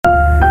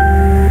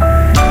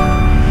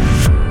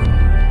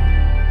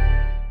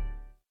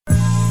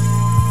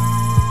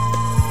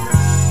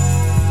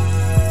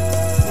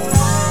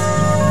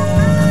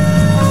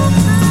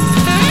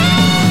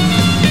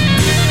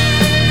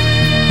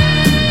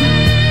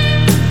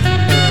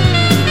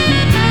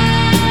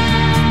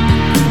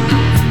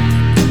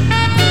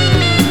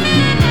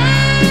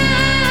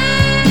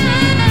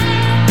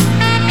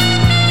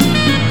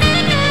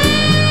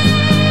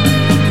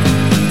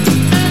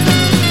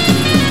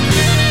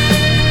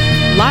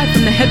live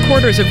from the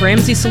headquarters of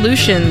Ramsey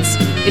Solutions.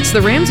 It's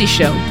The Ramsey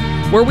Show,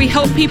 where we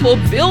help people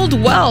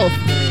build wealth.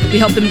 We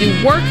help them do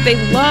work they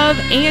love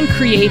and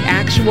create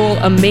actual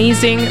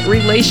amazing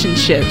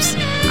relationships.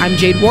 I'm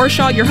Jade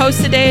Warshaw, your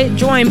host today,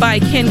 joined by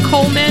Ken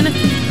Coleman.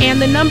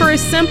 And the number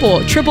is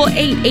simple,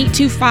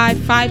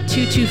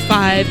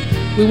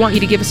 888-825-5225. We want you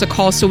to give us a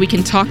call so we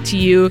can talk to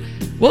you.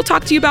 We'll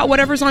talk to you about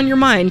whatever's on your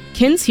mind.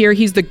 Ken's here.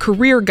 He's the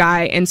career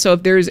guy. And so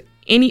if there's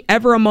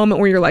ever a moment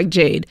where you're like,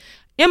 Jade,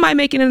 am I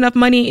making enough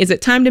money? Is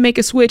it time to make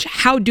a switch?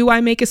 How do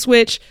I make a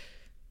switch?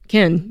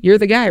 Ken, you're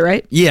the guy,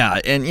 right? Yeah,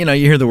 and you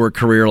hear the word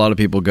career, a lot of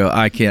people go,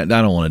 I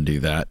don't want to do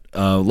that.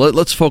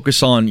 Let's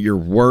focus on your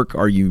work.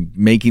 Are you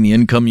making the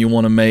income you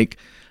want to make?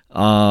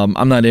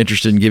 I'm not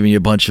interested in giving you a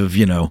bunch of,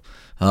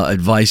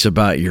 advice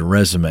about your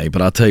resume,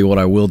 but I'll tell you what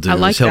I will do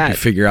is help you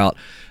figure out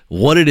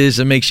what it is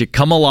that makes you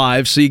come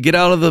alive so you get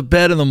out of the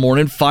bed in the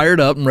morning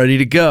fired up and ready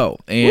to go.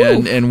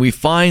 And we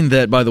find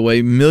that, by the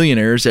way,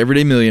 millionaires,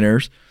 everyday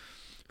millionaires,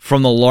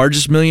 from the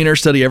largest millionaire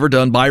study ever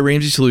done by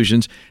Ramsey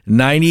Solutions,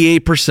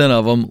 98%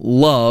 of them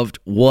loved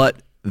what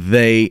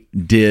they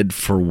did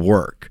for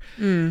work.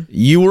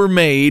 You were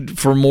made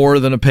for more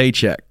than a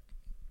paycheck.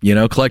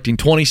 Collecting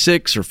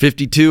 26 or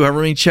 52, however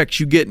many checks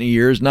you get in a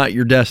year is not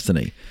your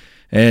destiny.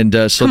 And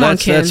so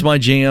that's my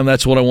jam.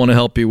 That's what I want to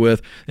help you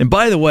with. And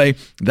by the way,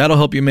 that'll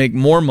help you make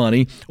more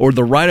money or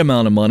the right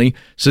amount of money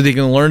so that you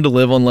can learn to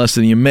live on less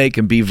than you make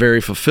and be very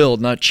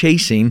fulfilled, not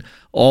chasing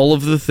all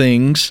of the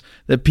things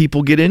that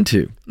people get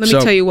into. Let me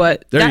tell you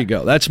what. There you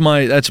go. That's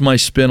my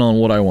spin on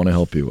what I want to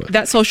help you with.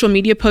 That social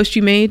media post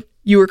you made,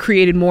 you were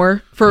created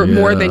more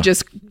than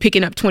just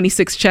picking up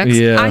 26 checks.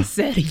 Yeah. I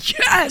said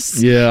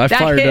yes. Yeah, I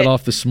fired that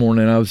off this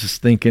morning. I was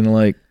just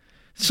thinking,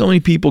 so many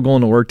people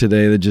going to work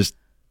today that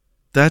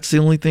that's the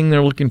only thing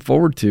they're looking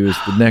forward to is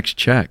the next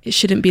check. It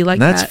shouldn't be like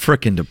that. That's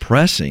freaking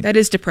depressing. That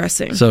is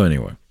depressing. So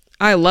anyway.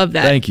 I love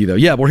that. Thank you, though.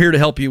 Yeah, we're here to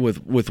help you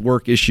with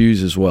work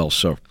issues as well.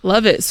 So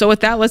love it. So with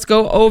that, let's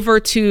go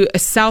over to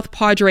South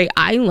Padre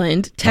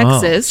Island,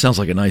 Texas. Sounds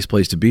like a nice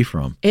place to be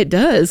from. It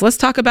does. Let's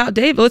talk about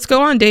David. Let's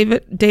go on,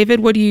 David. David,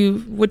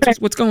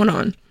 what's going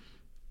on?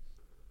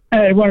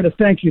 Hey, I wanted to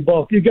thank you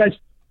both. You guys,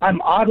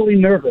 I'm oddly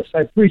nervous.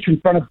 I preach in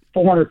front of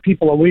 400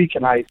 people a week,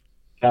 and I'm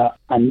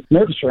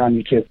nervous around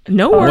you two.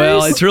 No worries.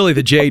 Well, it's really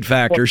the Jade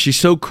factor. She's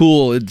so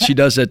cool. She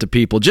does that to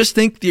people. Just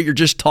think that you're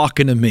just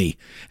talking to me,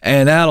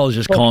 and that'll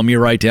just calm you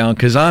right down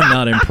because I'm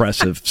not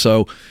impressive.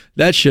 So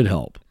that should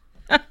help.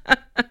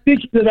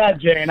 Speaking to that,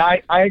 Jane,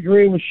 I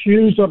agree with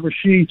shoes over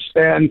sheets,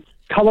 and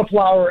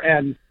cauliflower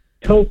and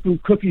tofu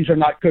cookies are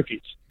not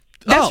cookies.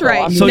 That's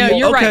right. So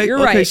you're right. You're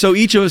right. Okay, so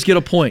each of us get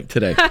a point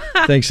today.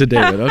 Thanks to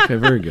David. Okay,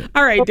 very good.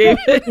 All right,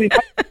 David.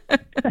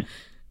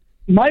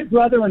 My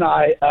brother and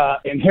I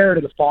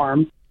inherited a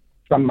farm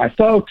from my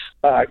folks.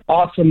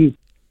 Awesome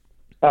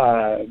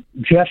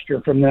gesture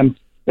from them.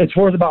 It's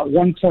worth about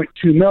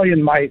 $1.2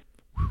 million. We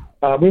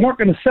weren't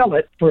going to sell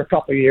it for a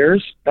couple of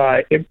years.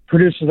 It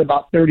produces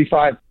about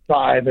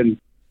 $35.5 in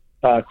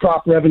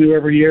crop revenue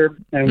every year,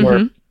 and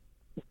we're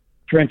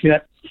drinking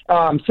it.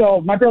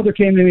 So my brother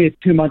came to me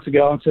 2 months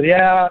ago and said,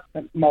 "Yeah,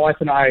 my wife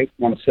and I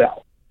want to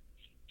sell."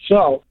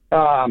 So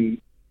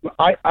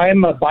I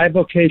am a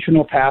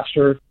bivocational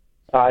pastor.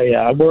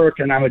 I work,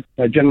 and I'm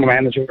a general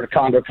manager at a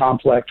condo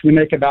complex. We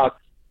make about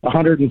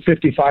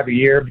 $155 a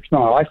year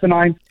between my wife and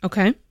I.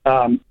 Okay.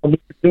 We were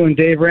doing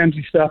Dave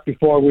Ramsey stuff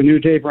before we knew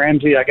Dave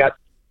Ramsey. I got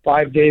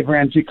 5 Dave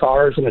Ramsey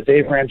cars and a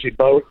Dave Ramsey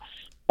boat.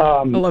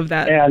 I love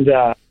that.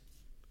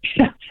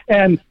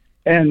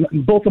 And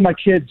both of my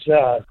kids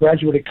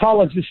graduated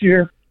college this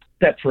year,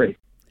 debt-free.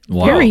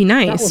 Wow. Very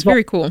nice.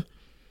 Very cool.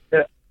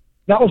 That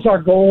was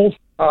our goal,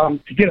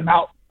 to get them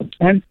out.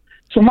 And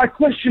so my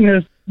question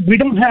is, we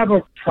don't have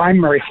a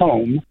primary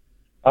home.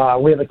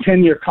 We have a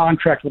 10-year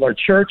contract with our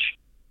church,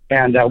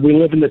 and we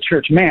live in the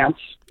church manse.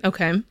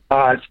 Okay.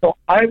 So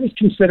I was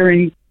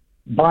considering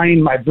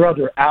buying my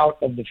brother out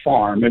of the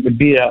farm. It would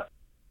be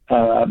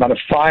about a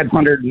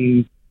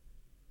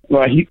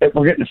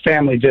we're getting a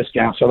family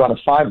discount, so about a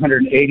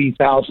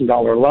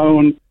 $580,000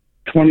 loan,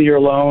 20-year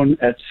loan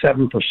at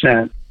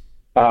 7%.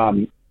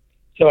 So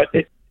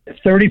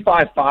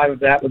 $35.5 of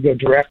that would go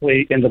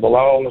directly into the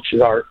loan, which is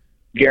our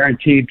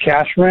guaranteed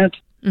cash rent.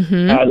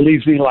 It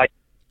leaves me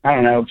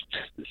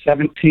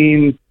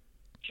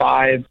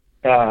 $17.5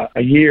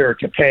 a year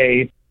to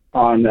pay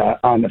on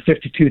the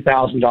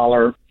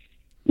 $52,000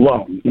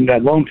 loan, and the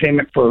loan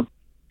payment for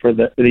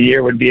the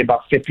year would be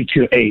about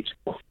 $52.8.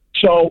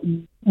 So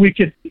we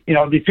could, be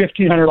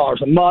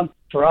 $1,500 a month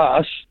for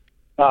us,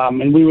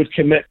 and we would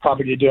commit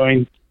probably to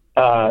doing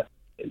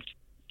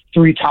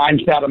 3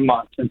 times that a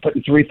month and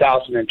putting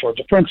 $3,000 in towards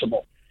the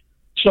principal.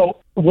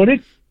 So would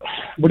it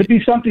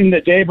be something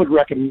that Dave would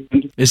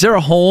recommend? Is there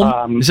a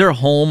home? Is there a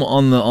home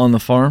on the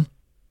farm?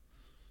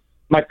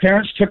 My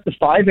parents took the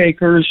 5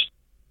 acres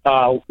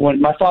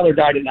when my father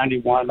died in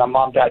 91. My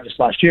mom died just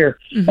last year,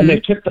 and they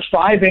took the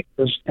 5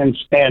 acres and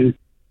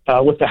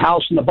with the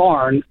house and the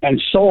barn and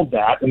sold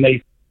that, and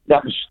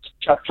that was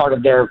part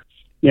of their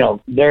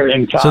their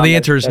income. So the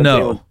answer is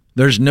no.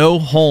 There's no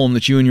home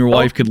that you and your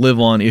wife could live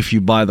on if you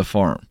buy the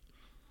farm.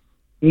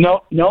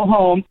 no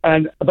home,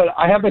 but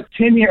I have a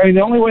 10-year. I mean,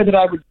 the only way that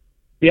I would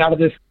be out of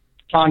this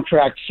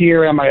contract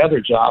here and my other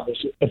job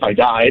is if I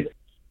died,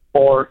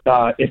 or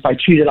if I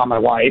cheated on my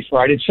wife,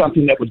 or I did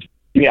something that would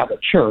be out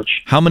of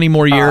church. How many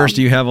more years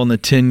do you have on the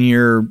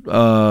 10-year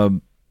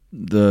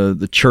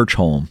the church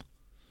home?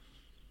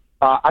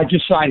 I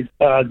just signed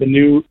the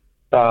new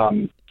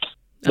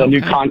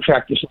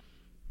contract.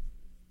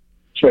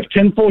 So it's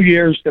 10 full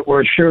years that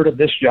we're assured of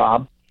this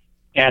job,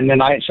 and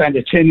then I signed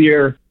a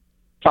 10-year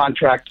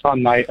contract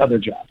on my other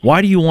job.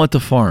 Why do you want the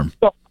farm?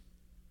 So,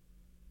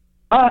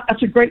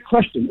 that's a great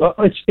question.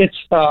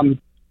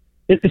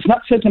 It's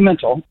not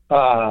sentimental,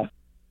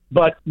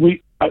 but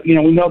we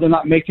know they're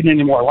not making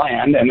any more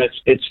land, and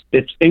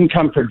it's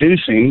income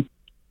producing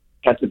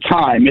at the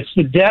time. It's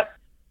the debt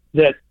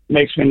that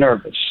makes me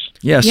nervous.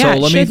 Yeah. So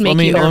let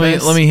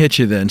me hit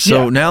you then.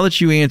 So now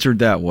that you answered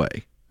that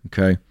way,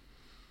 okay,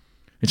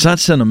 it's not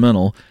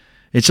sentimental.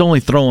 It's only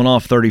throwing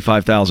off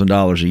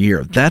 $35,000 a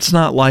year. That's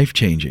not life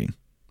changing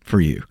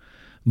for you.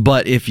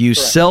 But if you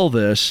sell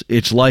this,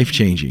 it's life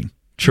changing.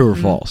 True or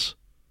false?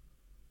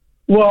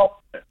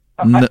 Well,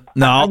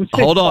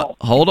 hold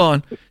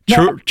on.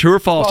 True or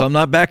false? I'm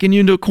not backing you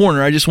into a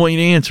corner. I just want you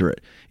to answer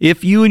it.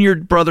 If you and your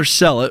brother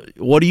sell it,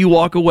 what do you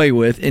walk away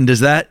with, and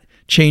does that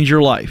change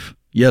your life?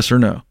 Yes or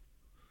no?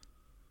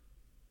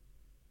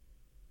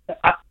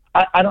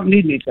 I don't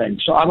need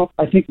anything, so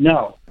I think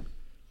no.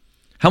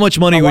 How much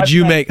money would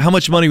you make? How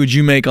much money would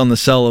you make on the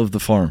sale of the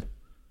farm?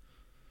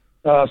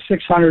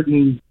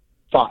 $605.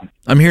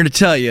 I'm here to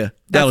tell you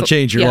that'll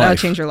change your life. That'll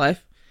change your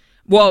life.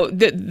 Well,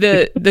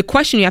 the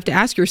question you have to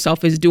ask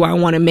yourself is, do I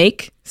want to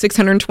make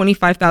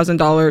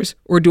 $625,000,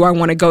 or do I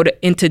want to go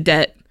into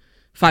debt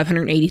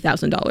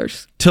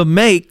 $580,000? To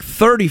make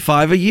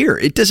 $35,000 a year,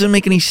 it doesn't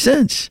make any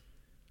sense.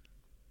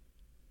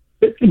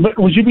 But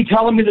would you be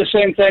telling me the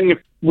same thing if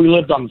we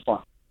lived on the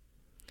farm?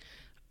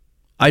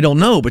 I don't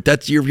know, but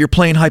that's you're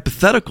playing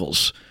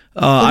hypotheticals.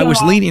 I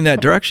was leaning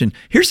that direction.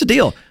 Here's the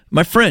deal,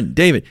 my friend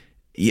David.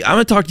 I'm going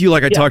to talk to you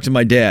like I talked to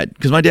my dad,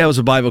 because my dad was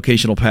a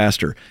bivocational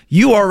pastor.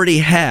 You already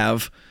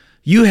have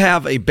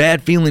a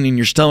bad feeling in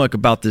your stomach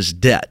about this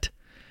debt,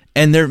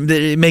 and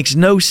it makes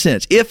no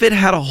sense. If it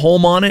had a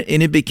home on it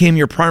and it became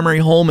your primary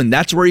home and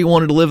that's where you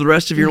wanted to live the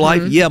rest of your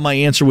life, my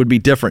answer would be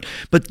different.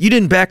 But you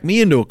didn't back me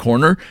into a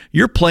corner.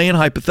 You're playing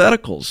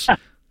hypotheticals.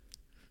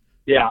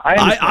 Yeah,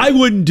 I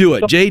wouldn't do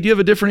it. Jay, do you have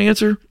a different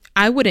answer?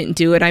 I wouldn't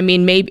do it. I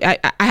mean, maybe I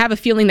have a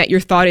feeling that your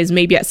thought is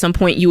maybe at some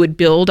point you would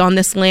build on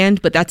this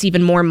land, but that's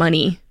even more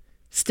money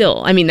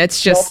still. I mean,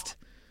 that's just...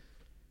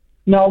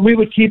 No, we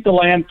would keep the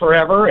land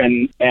forever,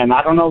 and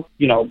I don't know,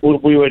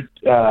 we would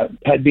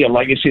be a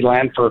legacy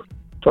land for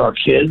our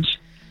kids.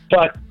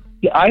 But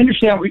I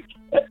understand.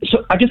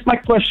 So I guess my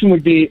question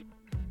would be,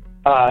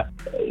 so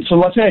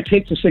let's say I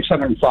take the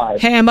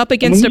 605. Hey, I'm up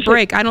against a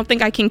break. I don't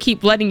think I can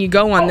keep letting you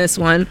go on this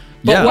one.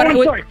 But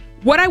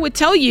what I would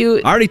tell you...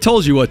 I already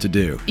told you what to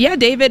do. Yeah,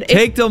 David.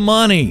 Take the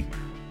money.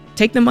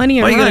 Take the money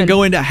and run. Are you going to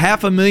go into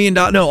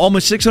 $500,000? No,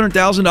 almost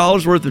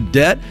 $600,000 worth of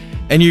debt,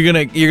 and you're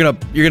gonna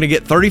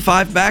get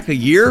 $35,000 back a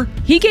year?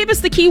 He gave us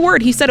the key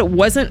word. He said it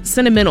wasn't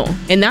sentimental,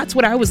 and that's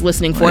what I was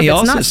listening for. He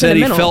also said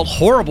he felt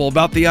horrible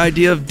about the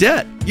idea of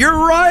debt.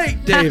 You're right,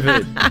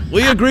 David.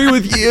 We agree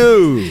with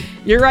you.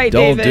 You're right,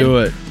 David. Don't do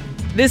it.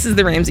 This is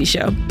The Ramsey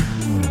Show.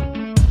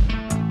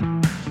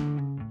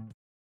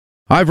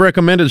 I've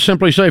recommended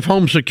SimpliSafe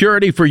Home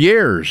Security for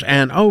years,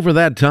 and over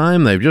that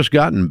time, they've just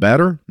gotten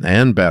better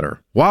and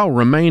better, while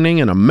remaining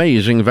an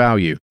amazing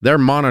value. Their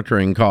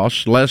monitoring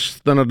costs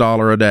less than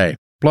 $1 a day.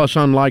 Plus,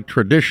 unlike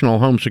traditional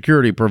home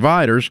security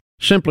providers,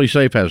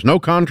 SimpliSafe has no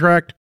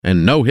contract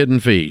and no hidden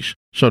fees.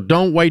 So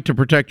don't wait to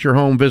protect your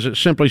home. Visit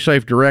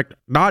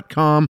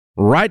SimpliSafeDirect.com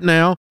right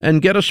now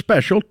and get a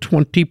special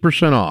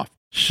 20% off.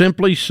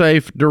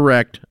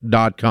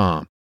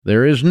 SimpliSafeDirect.com.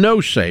 There is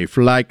no safe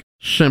like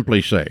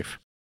SimpliSafe.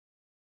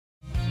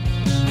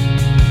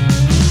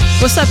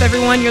 What's up,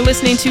 everyone? You're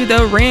listening to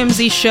The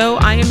Ramsey Show.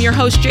 I am your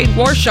host, Jade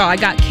Warshaw. I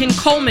got Ken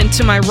Coleman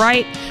to my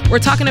right. We're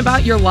talking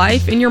about your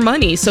life and your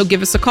money, so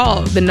give us a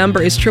call. The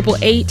number is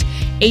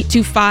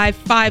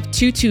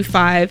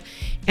 888-825-5225.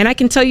 And I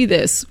can tell you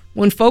this,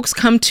 when folks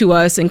come to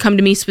us and come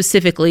to me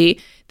specifically,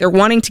 they're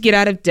wanting to get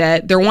out of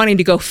debt. They're wanting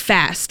to go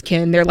fast,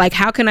 Ken. They're like,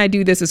 how can I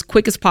do this as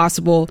quick as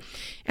possible?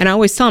 And I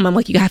always tell them, I'm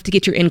like, you have to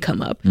get your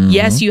income up. Mm-hmm.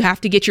 Yes, you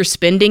have to get your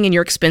spending and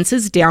your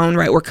expenses down,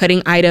 right? We're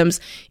cutting items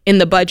in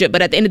the budget.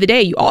 But at the end of the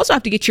day, you also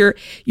have to get your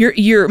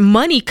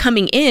money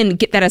coming in,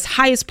 get that as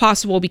high as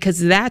possible, because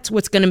that's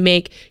what's going to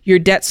make your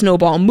debt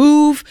snowball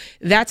move.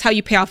 That's how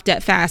you pay off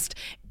debt fast.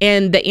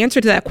 And the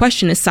answer to that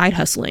question is side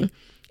hustling.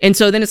 And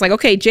so then it's like,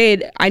 okay,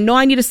 Jade, I know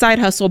I need a side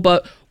hustle,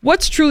 but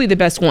what's truly the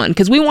best one?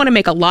 Because we want to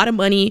make a lot of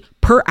money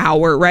per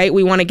hour, right?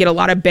 We want to get a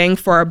lot of bang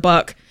for our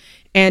buck.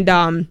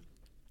 And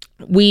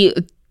we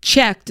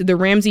checked the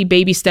Ramsey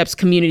Baby Steps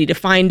community to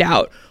find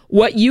out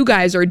what you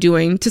guys are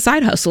doing to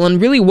side hustle and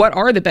really what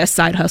are the best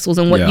side hustles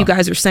and what you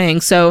guys are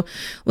saying. So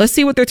let's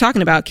see what they're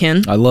talking about,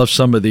 Ken. I love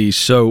some of these.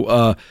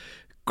 So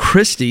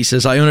Christy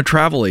says, I own a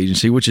travel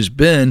agency, which has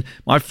been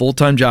my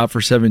full-time job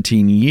for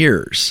 17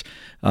 years.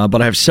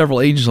 But I have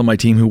several agents on my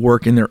team who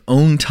work in their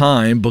own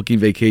time booking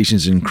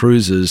vacations and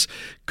cruises.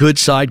 Good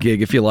side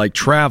gig if you like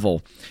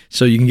travel.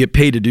 So you can get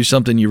paid to do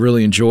something you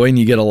really enjoy and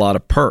you get a lot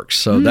of perks.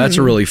 So that's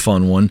a really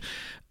fun one.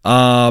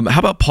 How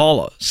about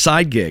Paula?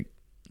 Side gig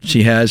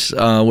she has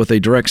with a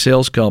direct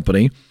sales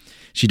company.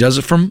 She does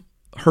it from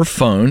her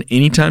phone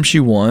anytime she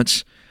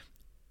wants,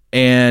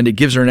 and it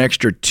gives her an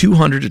extra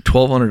 $200 to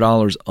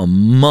 $1,200 a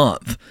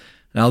month.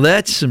 Now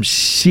that's some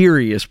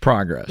serious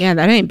progress. Yeah,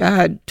 that ain't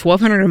bad.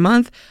 $1,200 a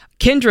month.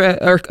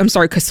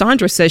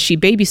 Cassandra says she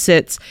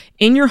babysits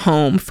in your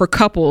home for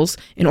couples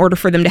in order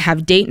for them to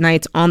have date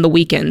nights on the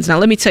weekends. Now,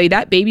 let me tell you,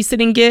 that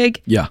babysitting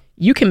gig,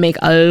 you can make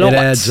a lot. It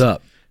adds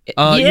up.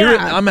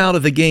 I'm out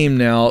of the game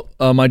now.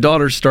 My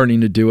daughter's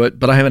starting to do it,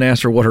 but I haven't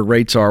asked her what her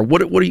rates are.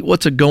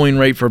 What's a going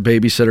rate for a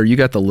babysitter? You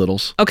got the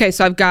littles. Okay,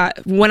 so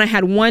when I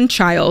had one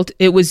child,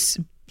 it was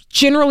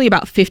generally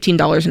about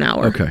 $15 an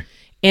hour. Okay.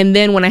 And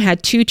then when I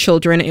had two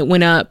children, it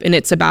went up, and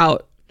it's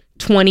about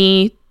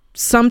 20,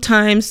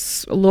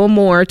 sometimes a little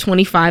more,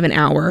 25 an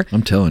hour.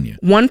 I'm telling you.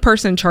 One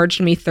person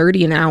charged me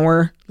 30 an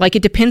hour. Like,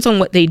 it depends on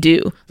what they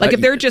do. Like,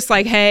 if they're just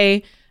like,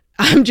 hey,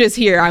 I'm just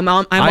here. I'm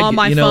on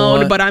my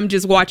phone, but I'm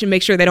just watching,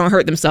 make sure they don't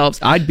hurt themselves.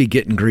 I'd be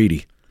getting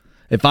greedy.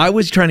 If I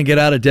was trying to get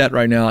out of debt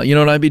right now, you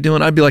know what I'd be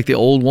doing? I'd be like the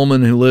old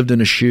woman who lived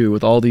in a shoe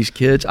with all these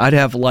kids. I'd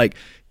have like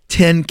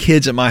 10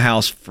 kids at my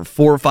house for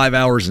 4 or 5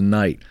 hours a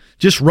night.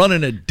 Just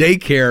running a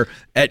daycare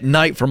at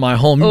night from my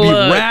home. You'd be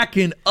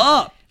racking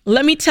up.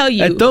 Let me tell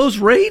you. At those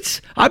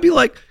rates, I'd be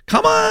like,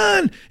 come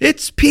on,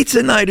 it's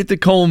pizza night at the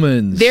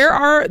Coleman's. There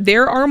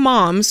are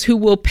moms who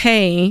will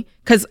pay,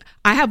 because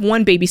I have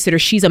one babysitter.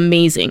 She's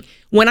amazing.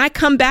 When I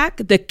come back,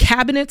 the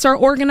cabinets are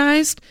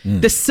organized.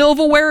 The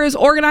silverware is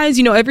organized.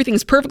 You know,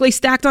 everything's perfectly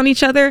stacked on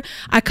each other.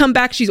 I come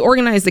back, she's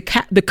organized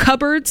the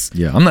cupboards.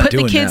 Yeah, I'm not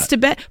doing Put the kids that. to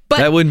bed. But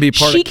that wouldn't be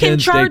part she of can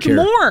Ken's charge daycare.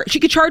 more. She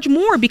could charge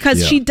more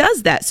because she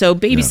does that. So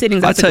babysitting,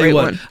 that's a great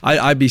one.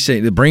 I'd be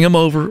saying, bring them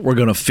over. We're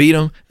going to feed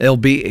them. They'll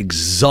be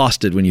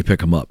exhausted when you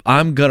pick them up.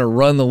 I'm going to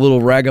run the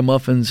little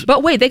ragamuffins.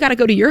 But wait, they got to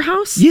go to your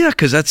house? Yeah,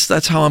 because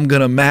that's how I'm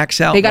going to max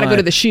out. They got to go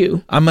to the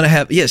shoe. I'm going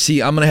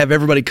to have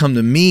everybody come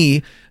to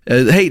me.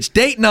 Hey, it's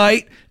date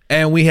night,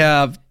 and we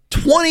have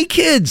 20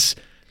 kids,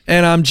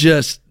 and I'm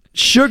just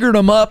sugared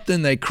them up.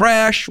 Then they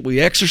crash. We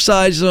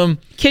exercise them.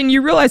 Can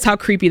you realize how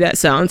creepy that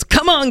sounds?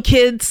 Come on,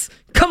 kids.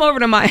 Come over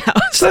to my house.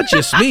 It's not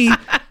just me.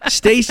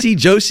 Stacy,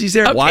 Josie's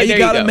there. Okay, Why you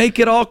got to go. make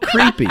it all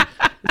creepy?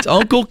 It's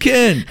Uncle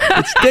Ken.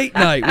 It's date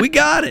night. We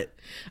got it.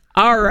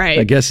 All right.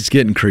 I guess it's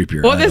getting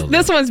creepier. Well,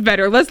 this one's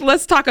better.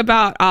 Let's talk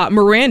about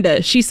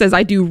Miranda. She says,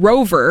 I do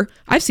Rover.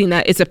 I've seen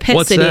that. It's a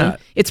pet sitting. That?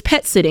 It's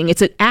pet sitting.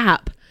 It's an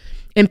app.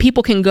 And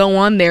people can go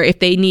on there if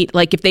they need,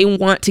 like if they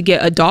want to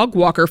get a dog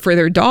walker for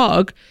their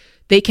dog,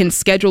 they can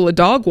schedule a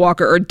dog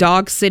walker or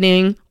dog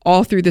sitting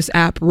all through this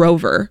app,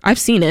 Rover. I've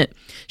seen it.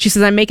 She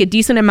says, I make a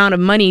decent amount of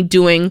money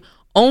doing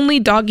only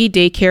doggy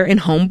daycare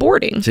and home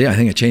boarding. See, I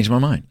think I changed my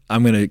mind.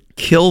 I'm going to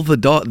kill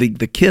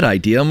the kid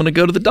idea. I'm going to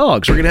go to the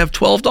dogs. We're going to have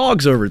 12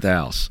 dogs over at the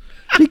house.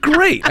 It'd be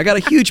great. I got a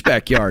huge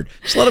backyard.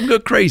 Just let them go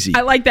crazy. I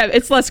like that.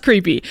 It's less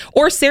creepy.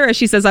 Or Sarah,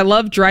 she says, I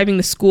love driving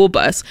the school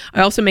bus. I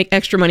also make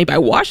extra money by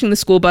washing the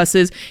school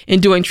buses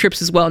and doing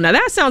trips as well. Now,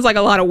 that sounds like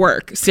a lot of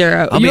work,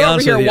 Sarah. You're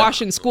over here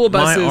washing school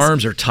buses. My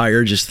arms are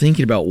tired just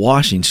thinking about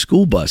washing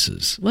school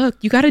buses. Look,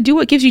 you got to do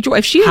what gives you joy.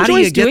 If she enjoys doing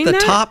that. How do you get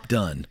the top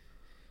done?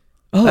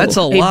 Oh, that's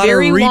a lot of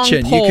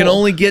reaching. You can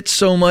only get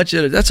so much.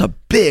 That's a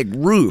big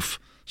roof.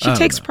 She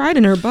takes pride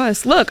in her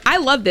bus. Look, I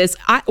love this.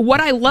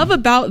 What I love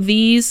about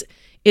these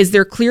is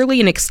they're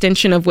clearly an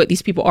extension of what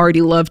these people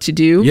already love to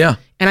do. Yeah.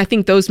 And I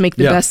think those make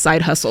the best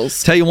side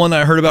hustles. Tell you one that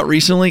I heard about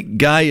recently.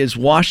 Guy is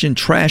washing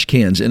trash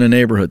cans in a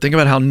neighborhood. Think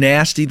about how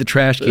nasty the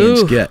trash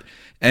cans get.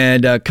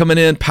 And coming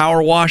in,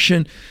 power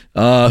washing.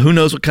 Who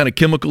knows what kind of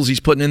chemicals he's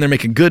putting in there,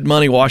 making good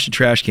money washing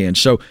trash cans.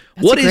 So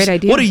what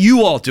are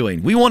you all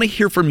doing? We want to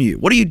hear from you.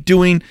 What are you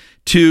doing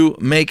to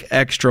make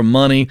extra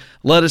money?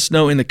 Let us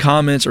know in the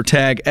comments or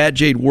tag at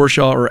Jade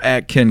Warshaw or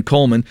at Ken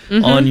Coleman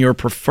on your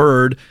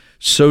preferred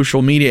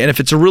social media. And if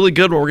it's a really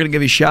good one, we're going to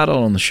give you a shout out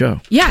on the show.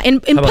 Yeah,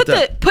 and put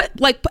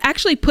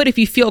if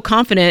you feel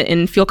confident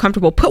and feel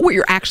comfortable, put what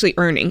you're actually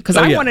earning, because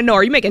I want to know,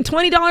 are you making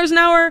 $20 an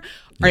hour?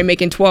 Are you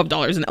making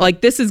 $12 an hour?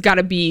 Like, this has got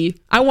to be,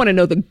 I want to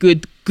know the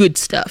good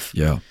stuff.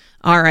 Yeah.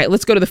 All right,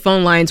 let's go to the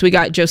phone lines. We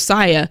got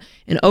Josiah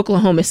in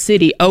Oklahoma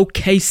City,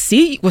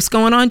 OKC. What's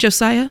going on,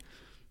 Josiah?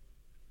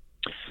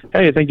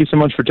 Hey, thank you so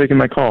much for taking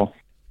my call.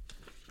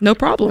 No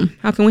problem.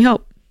 How can we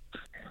help?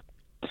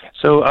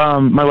 So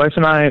my wife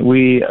and I,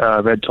 we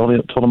read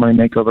Total Money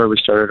Makeover. We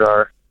started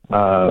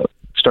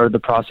the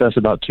process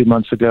about 2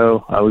 months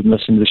ago. We've been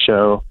listening to the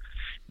show,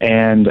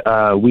 and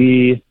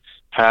we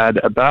had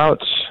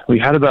about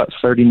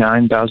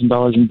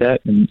 $39,000 in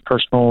debt in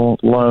personal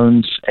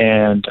loans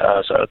and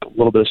so a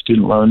little bit of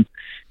student loan.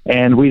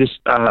 And we just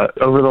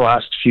over the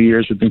last few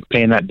years, we've been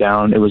paying that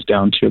down. It was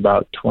down to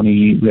about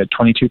we had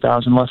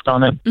 $22,000 left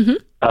on it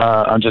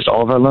on just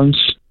all of our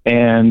loans.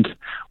 and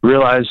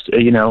realized,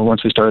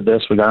 once we started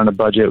this, we got on a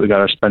budget, we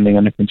got our spending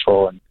under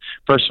control. And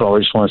first of all,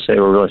 we just want to say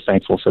we're really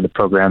thankful for the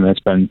program. And it's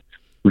been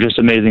just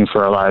amazing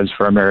for our lives,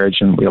 for our marriage,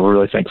 and we're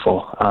really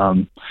thankful.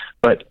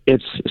 But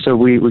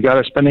we got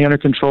our spending under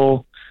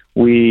control.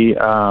 We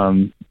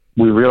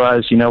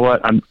realized, you know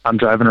what, I'm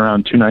driving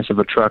around too nice of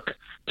a truck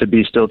to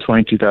be still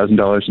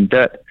 $22,000 in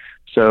debt.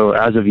 So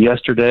as of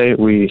yesterday,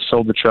 we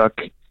sold the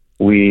truck.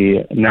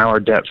 We now are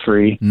debt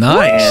free.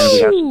 Nice. And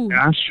we have some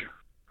cash.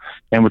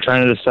 And we're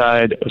trying to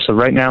decide. So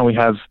right now we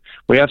have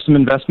some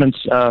investments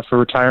for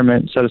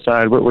retirement set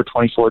aside. We're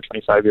 24,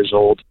 25 years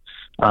old.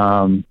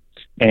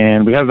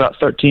 And we have about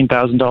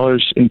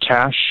 $13,000 in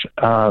cash,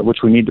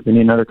 which we need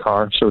another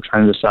car. So we're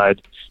trying to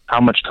decide how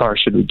much car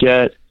should we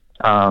get.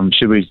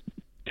 Should we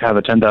have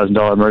a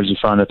 $10,000 emergency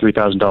fund, a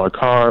 $3,000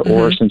 car,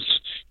 or since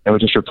we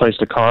just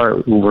replaced a car,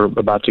 we're in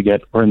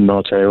the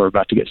military, we're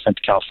about to get sent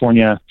to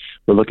California.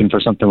 We're looking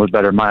for something with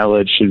better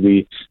mileage. Should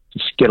we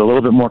just get a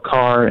little bit more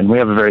car? And we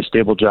have a very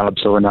stable job,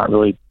 so we're not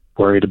really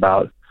worried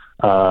about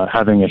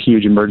having a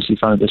huge emergency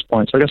fund at this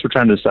point. So I guess we're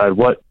trying to decide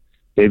what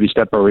baby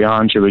step are we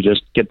on. Should we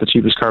just get the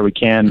cheapest car we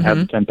can, have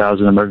the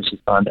 $10,000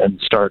 emergency fund, and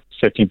start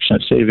 15%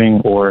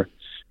 saving, or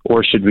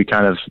should we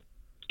kind of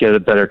get a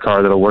better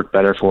car that'll work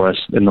better for us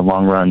in the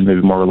long run,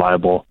 maybe more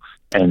reliable,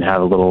 and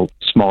have a little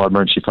smaller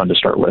emergency fund to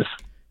start with?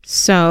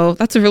 So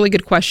that's a really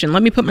good question.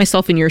 Let me put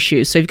myself in your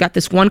shoes. So you've got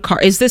this one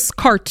car. Is this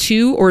car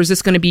 2, or is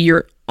this going to be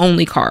your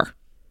only car?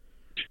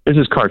 This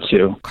is car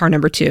 2. Car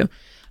number 2.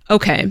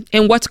 Okay.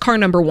 And what's car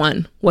number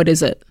 1? What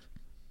is it?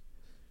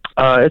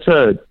 It's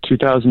a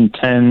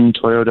 2010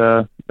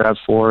 Toyota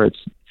RAV4.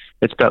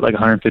 It's got like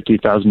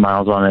 150,000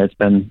 miles on it.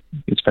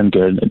 It's been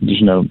good.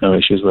 There's no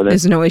issues with it.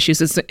 There's no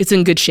issues. It's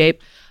in good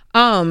shape.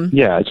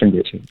 Yeah, it's in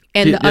good shape.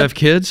 And do you have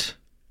kids?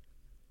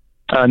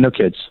 No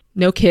kids.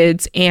 No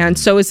kids. And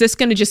so is this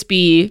going to just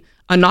be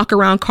a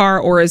knock-around car,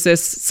 or is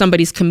this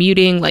somebody's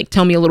commuting? Like,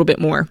 tell me a little bit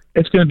more.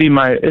 It's going to be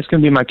my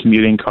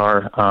commuting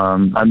car.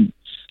 I'm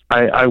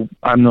the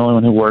only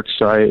one who works,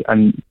 so I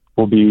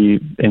will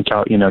be in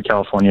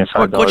California.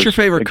 What's your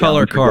favorite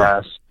color car?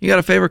 Gas. You got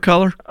a favorite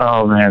color?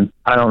 Oh man,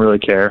 I don't really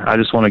care. I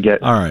just want to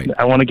get. All right.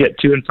 I want to get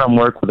to and from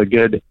work with a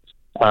good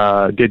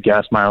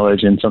gas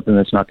mileage and something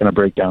that's not going to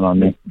break down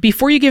on me.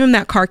 Before you give him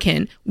that car,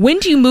 Ken, when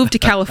do you move to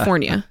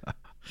California?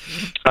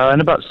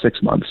 In about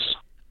 6 months.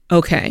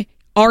 Okay.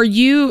 Can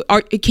you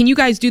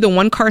guys do the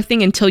one car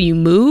thing until you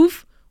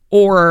move,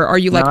 or are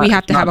you like, we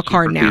have to have a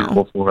car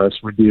now? For us,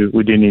 we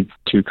do need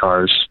 2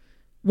 cars.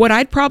 What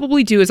I'd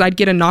probably do is I'd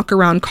get a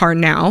knock-around car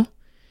now,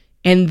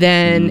 and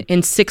then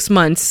in 6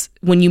 months,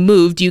 when you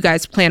move, do you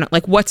guys plan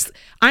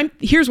on,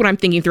 here's what I'm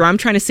thinking through. I'm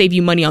trying to save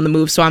you money on the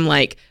move, so I'm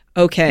like,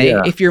 okay,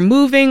 if you're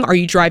moving, are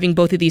you driving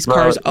both of these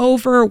cars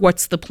over?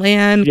 What's the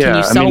plan? Can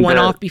you sell one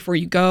off before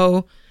you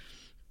go?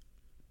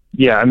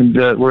 Yeah, I mean,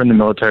 we're in the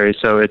military,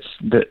 so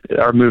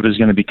our move is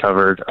going to be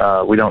covered.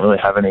 We don't really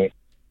have any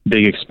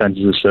big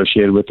expenses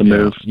associated with the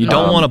move. You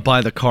don't want to buy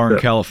the car in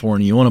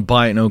California. You want to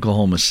buy it in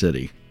Oklahoma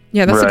City.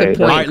 Yeah, that's a good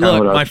point. All right,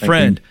 look, my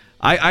friend,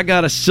 I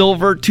got a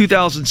silver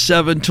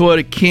 2007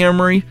 Toyota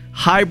Camry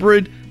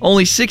hybrid,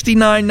 only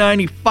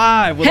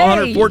 $69.95 with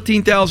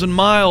 114,000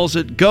 miles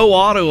at Go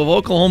Auto of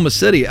Oklahoma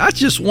City. That's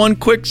just one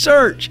quick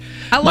search.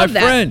 I love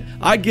that. My friend,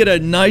 I'd get a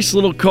nice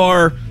little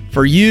car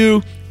for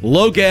you.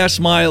 Low gas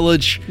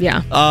mileage.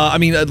 Yeah. I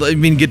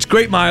mean, gets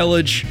great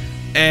mileage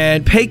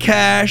and pay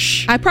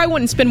cash. I probably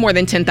wouldn't spend more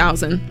than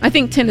 $10,000. I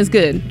think 10 is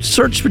good.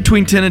 Search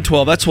between 10 and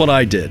 12. That's what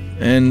I did,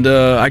 and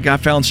I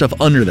found stuff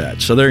under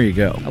that. So there you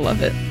go. I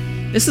love it.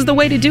 This is the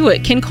way to do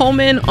it. Ken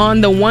Coleman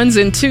on the ones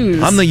and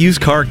twos. I'm the used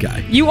car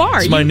guy. You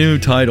are. It's my new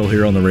title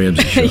here on the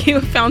Ramsey Show.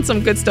 You found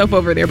some good stuff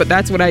over there, but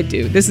that's what I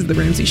do. This is the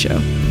Ramsey Show.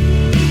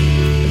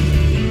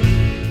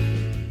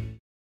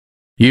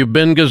 You've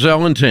been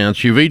gazelle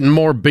intense. You've eaten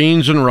more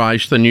beans and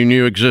rice than you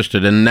knew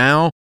existed, and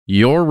now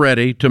you're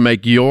ready to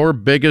make your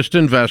biggest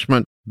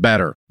investment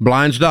better.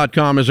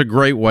 Blinds.com is a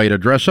great way to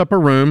dress up a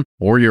room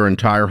or your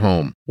entire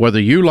home.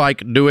 Whether you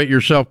like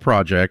do-it-yourself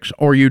projects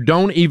or you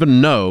don't even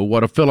know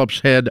what a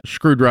Phillips head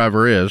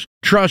screwdriver is,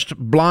 trust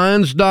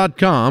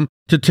Blinds.com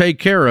to take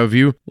care of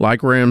you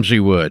like Ramsey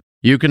would.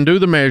 You can do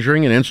the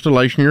measuring and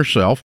installation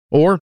yourself,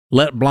 or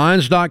let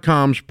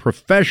Blinds.com's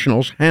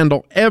professionals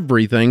handle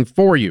everything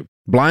for you.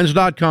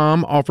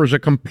 Blinds.com offers a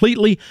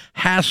completely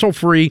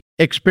hassle-free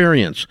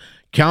experience.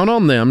 Count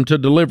on them to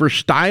deliver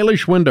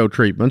stylish window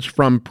treatments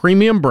from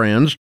premium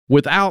brands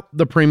without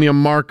the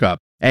premium markup.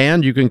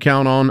 And you can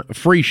count on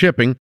free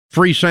shipping,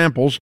 free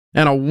samples,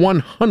 and a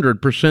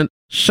 100%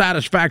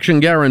 satisfaction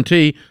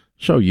guarantee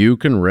so you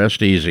can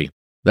rest easy.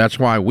 That's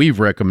why we've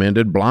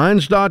recommended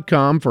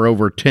Blinds.com for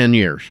over 10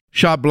 years.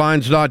 Shop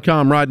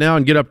Blinds.com right now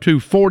and get up to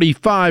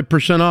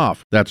 45%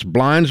 off. That's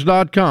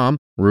Blinds.com.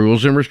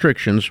 Rules and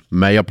restrictions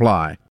may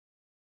apply.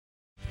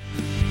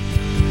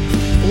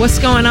 What's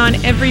going on,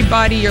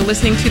 everybody? You're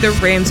listening to The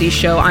Ramsey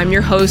Show. I'm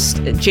your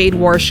host, Jade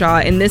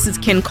Warshaw, and this is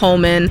Ken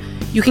Coleman.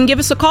 You can give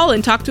us a call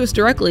and talk to us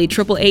directly,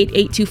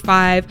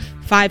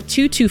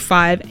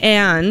 888-825-5225,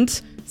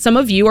 and some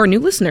of you are new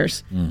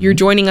listeners. You're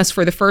joining us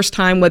for the first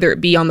time, whether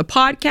it be on the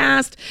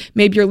podcast,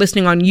 maybe you're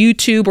listening on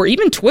YouTube or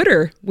even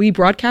Twitter. We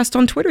broadcast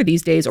on Twitter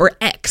these days, or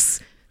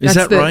X. Is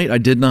that right? I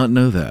did not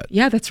know that.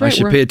 Yeah, that's right. I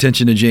should pay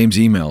attention to James'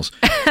 emails.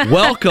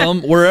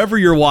 Welcome, wherever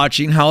you're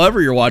watching,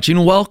 however you're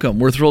watching, welcome.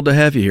 We're thrilled to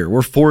have you here.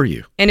 We're for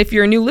you. And if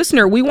you're a new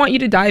listener, we want you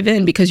to dive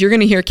in because you're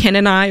going to hear Ken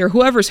and I or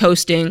whoever's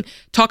hosting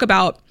talk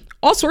about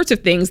all sorts of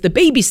things, the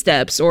baby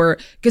steps or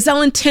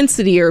gazelle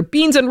intensity or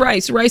beans and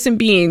rice and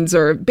beans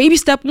or baby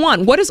step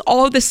 1. What does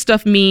all of this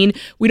stuff mean?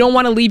 We don't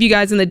want to leave you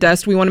guys in the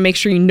dust. We want to make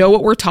sure you know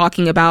what we're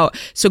talking about.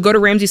 So go to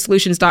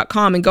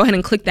RamseySolutions.com and go ahead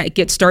and click that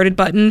Get Started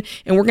button,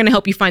 and we're going to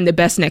help you find the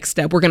best next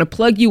step. We're going to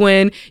plug you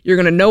in. You're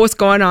going to know what's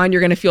going on. You're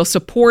going to feel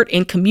support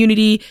and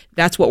community.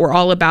 That's what we're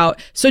all about.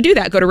 So do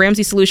that. Go to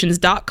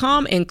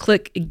RamseySolutions.com and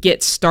click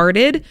Get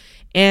Started.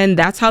 And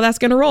that's how that's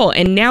going to roll.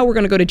 And now we're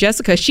going to go to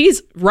Jessica.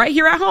 She's right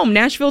here at home,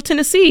 Nashville,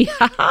 Tennessee.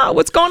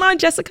 What's going on,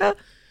 Jessica?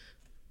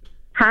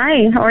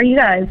 Hi, how are you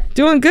guys?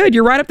 Doing good.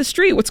 You're right up the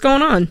street. What's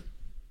going on?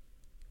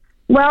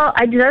 Well,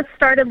 I just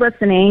started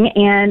listening,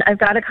 and I've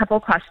got a couple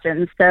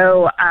questions.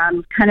 So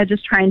I'm kind of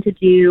just trying to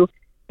do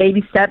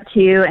baby step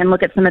 2 and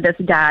look at some of this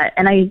debt.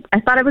 And I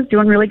thought I was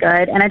doing really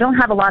good, and I don't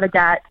have a lot of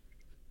debt.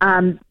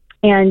 And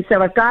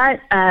so I've got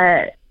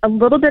a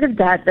little bit of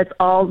debt that's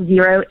all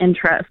zero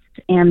interest.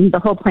 And the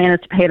whole plan is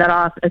to pay that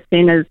off as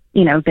soon as,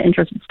 the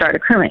interest would start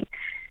accruing.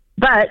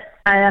 But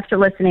after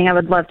listening, I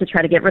would love to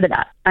try to get rid of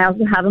that. I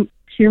also have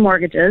 2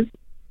 mortgages.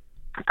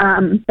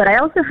 But I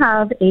also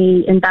have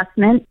a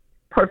investment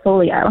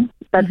portfolio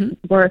that's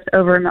worth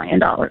over $1 million.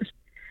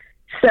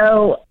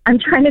 So I'm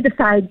trying to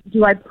decide,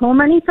 do I pull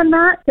money from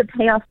that to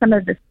pay off some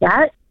of this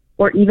debt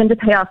or even to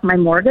pay off my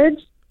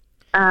mortgage?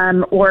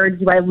 Or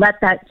do I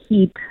let that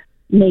keep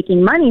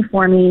making money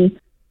for me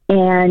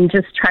and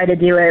just try to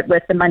do it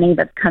with the money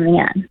that's coming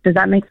in? Does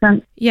that make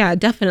sense? Yeah,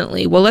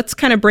 definitely. Well, let's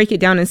kind of break it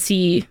down and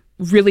see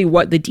really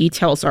what the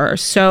details are.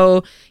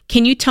 So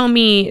can you tell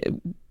me,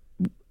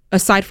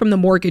 aside from the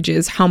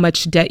mortgages, how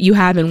much debt you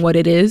have and what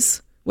it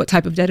is, what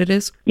type of debt it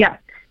is? Yeah,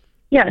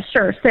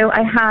 sure. So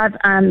I have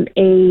I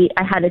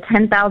had a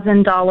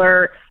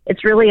 $10,000.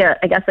 It's really a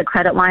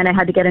credit line. I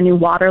had to get a new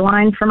water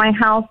line for my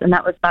house, and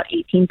that was about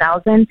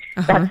 $18,000.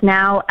 That's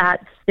now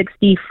at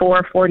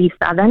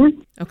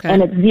 $64.47. Okay.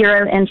 And it's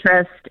zero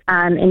interest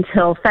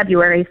until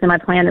February. So my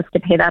plan is to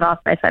pay that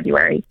off by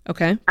February.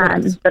 Okay.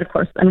 But of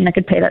course, I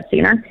could pay that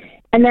sooner.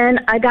 And then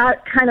I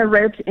got kind of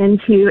roped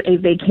into a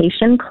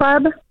vacation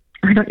club.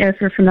 I don't know if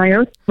you're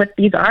familiar with what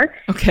these are.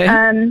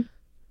 Okay.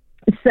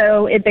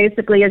 So it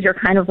basically is you're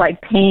kind of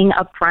like paying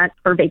upfront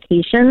for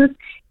vacations.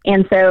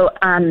 And so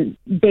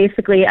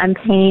basically I'm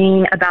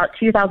paying about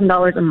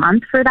 $2,000 a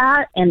month for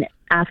that. And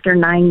after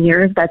 9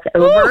 years, that's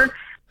over.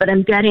 But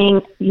I'm getting,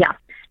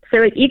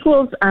 So it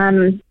equals,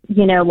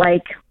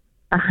 like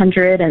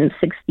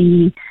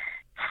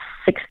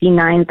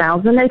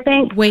 169,000, I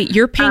think. Wait,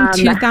 you're paying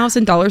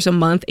 $2,000 a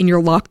month and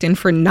you're locked in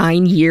for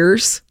 9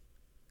 years?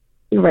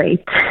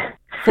 Right.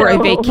 For a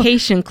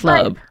vacation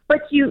club.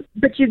 But you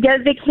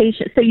get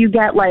vacation. So you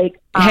get like...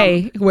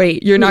 hey,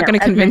 wait, you're not going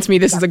to convince me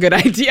this is a good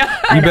idea.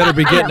 You better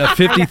be getting a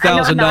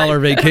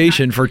 $50,000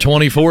 vacation for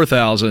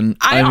 $24,000.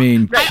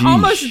 I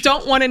almost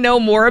don't want to know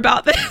more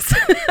about this.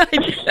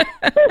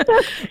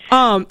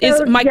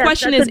 My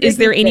question is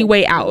there any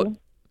way out?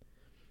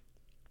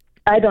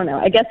 I don't know.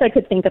 I guess I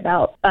could think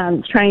about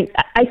trying...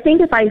 I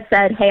think if I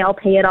said, hey, I'll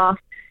pay it off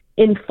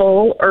in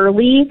full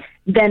early,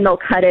 then they'll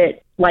cut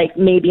it like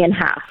maybe in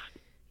half.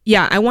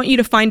 Yeah, I want you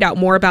to find out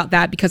more about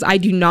that because I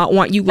do not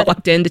want you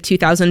locked into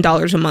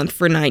 $2,000 a month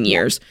for 9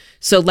 years.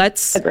 So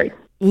let's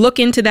look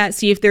into that,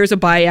 see if there's a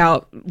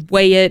buyout,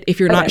 weigh it. If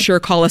you're not sure,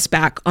 call us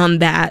back on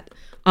that.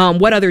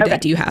 What other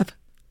debt do you have?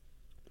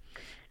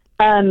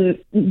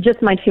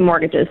 Just my 2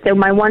 mortgages. So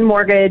my one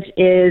mortgage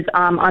is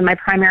on my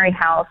primary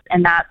house,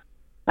 and that's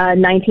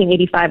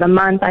 $1,985 a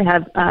month. I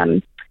have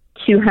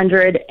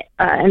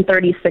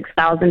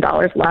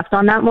 $236,000 left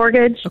on that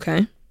mortgage.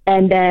 Okay.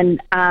 And then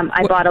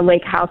I bought a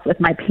lake house with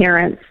my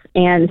parents,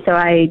 and so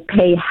I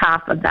pay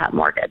half of that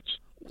mortgage.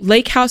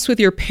 Lake house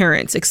with your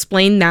parents.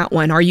 Explain that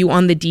one. Are you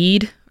on the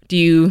deed?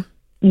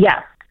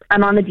 Yes,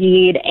 I'm on the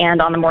deed and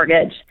on the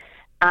mortgage.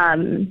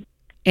 So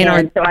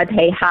I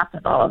pay half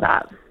of all of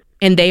that.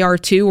 And they are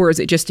too, or is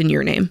it just in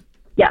your name?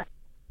 Yes.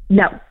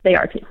 No, they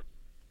are too.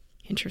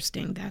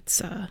 Interesting.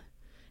 That's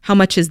how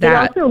much is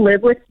that? They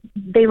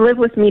live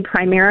with me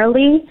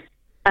primarily.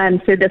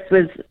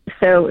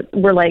 So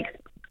we're like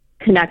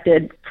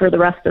connected for the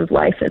rest of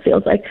life, it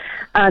feels like.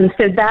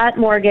 So that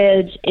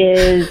mortgage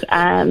is...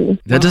 that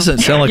doesn't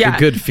sound like a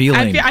good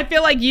feeling. I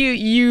feel like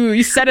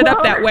you set it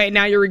up that way.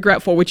 Now you're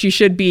regretful, which you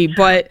should be,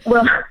 but...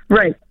 Well,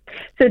 right.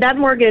 So that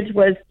mortgage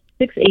was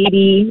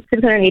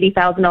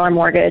 $680,000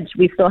 mortgage.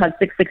 We still have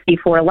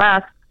 $664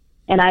 left,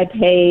 and I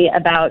pay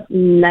about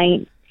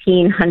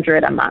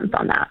 $1,900 a month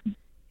on that.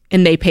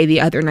 And they pay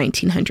the other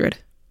 $1,900.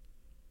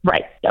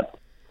 Right. Yep.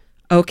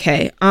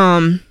 Okay.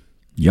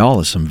 Y'all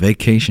are some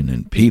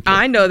vacationing people.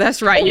 I know,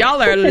 that's right.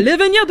 Y'all are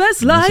living your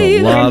best life.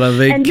 That's a lot of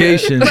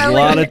vacations, a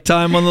lot of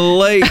time on the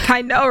lake.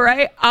 I know,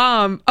 right?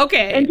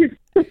 Okay. And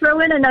to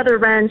throw in another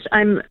wrench,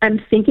 I'm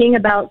thinking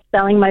about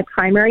selling my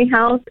primary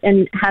house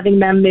and having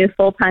them move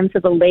full time to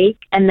the lake,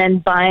 and then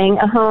buying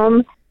a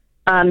home,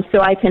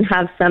 so I can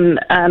have some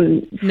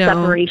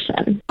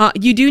separation.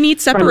 You do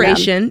need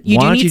separation. Why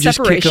don't you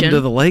just kick them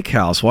to the lake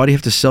house? Why do you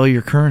have to sell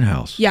your current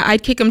house? Yeah,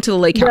 I'd kick them to the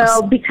lake house.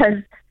 Well, because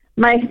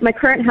my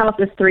current house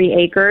is 3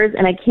 acres,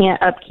 and I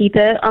can't upkeep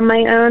it on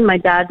my own. My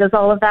dad does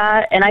all of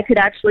that, and I could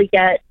actually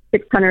get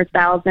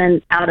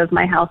 $600,000 out of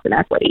my house in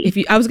equity.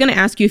 I was going to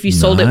ask you if you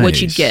sold it,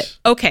 what you'd get.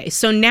 Okay,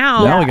 so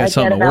now we got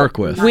something to work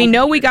with. We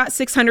know we got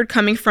 $600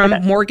 coming from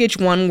Mortgage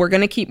One. We're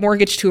going to keep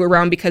Mortgage Two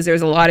around because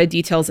there's a lot of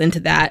details into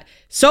that.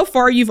 So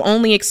far, you've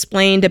only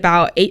explained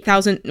about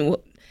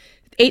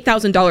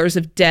 $8,000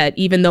 of debt,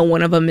 even though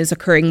one of them is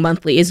occurring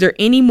monthly. Is there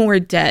any more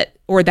debt,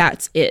 or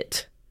that's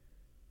it?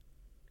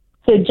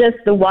 So just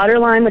the water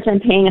line, which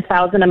I'm paying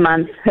 $1,000 a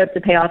month, hope to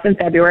pay off in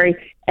February,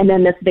 and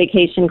then this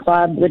vacation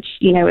club, which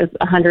is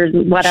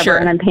 $100 whatever, Sure.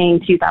 and I'm paying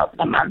 $2,000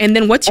 a month. And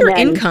then what's your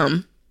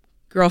income,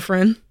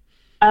 girlfriend?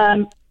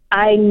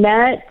 I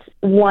net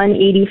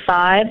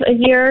 $185 a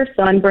year,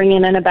 so I'm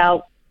bringing in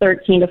about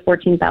 $13,000 to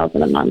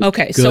 $14,000 a month.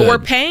 Okay, so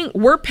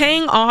we're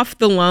paying off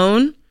the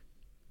loan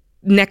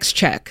next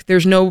check.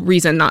 There's no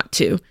reason not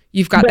to.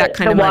 You've got that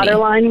kind of money. The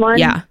water line one?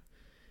 Yeah.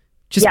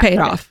 Just pay it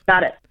off.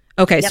 Got it.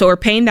 Okay, so we're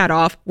paying that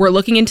off. We're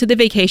looking into the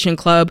vacation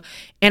club,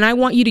 and I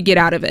want you to get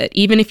out of it.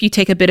 Even if you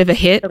take a bit of a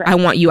hit, I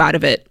want you out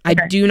of it. I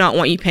do not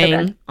want you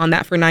paying on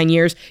that for 9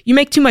 years. You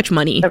make too much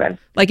money. Okay.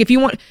 Like if you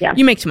want,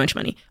 you make too much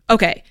money.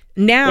 Okay,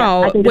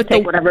 now I can just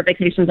take whatever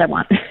vacations I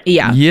want.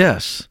 Yeah.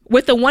 Yes.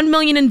 With the $1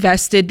 million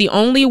invested, the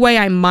only way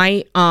I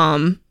might,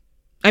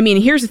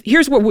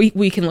 here's what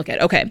we can look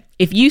at. Okay,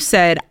 if you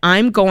said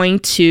I'm going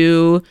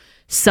to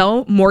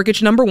sell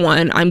mortgage number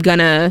one, I'm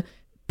gonna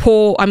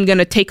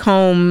take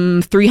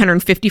home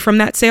 $350 from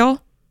that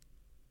sale.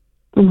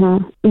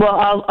 Mm-hmm.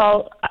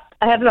 Well,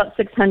 I have about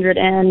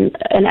 $600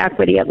 in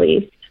equity at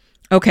least.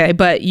 Okay,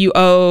 but you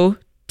owe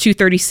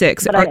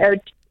 $236. But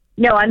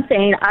I'm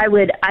saying I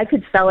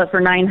could sell it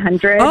for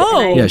 $900.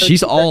 Oh, yeah,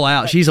 she's all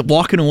out. She's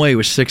walking away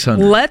with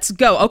 $600. Let's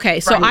go. Okay,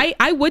 so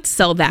I would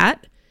sell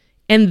that,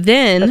 and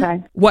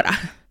then what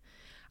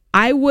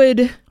I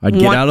would I'd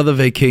get out of the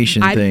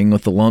vacation thing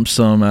with the lump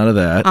sum out of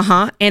that.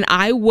 And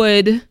I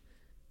would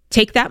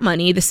take that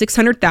money, the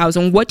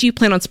 $600,000. What do you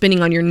plan on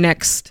spending on your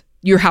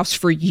house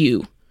for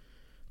you?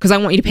 Because I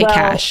want you to pay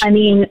cash. I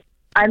mean,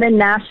 I'm in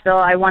Nashville.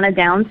 I want to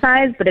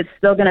downsize, but it's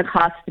still going to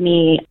cost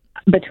me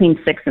between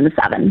 $6,000 and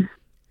 $7,000.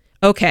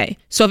 Okay,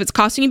 so if it's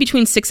costing you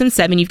between $6,000 and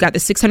 $7,000, you've got the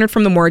 $600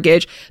 from the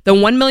mortgage. The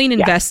 $1 million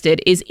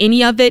invested. Is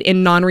any of it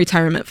in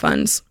non-retirement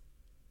funds?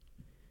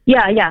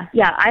 Yeah.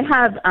 I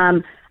have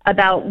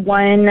about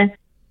 $180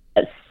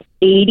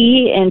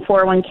 in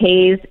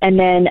 401ks, and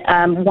then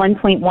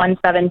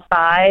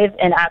 1.175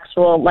 in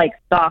actual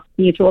stock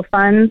mutual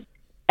funds,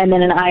 and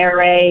then an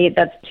IRA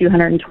that's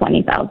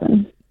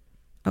 $220,000.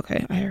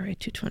 Okay, IRA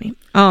 220.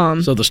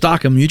 So the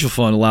stock and mutual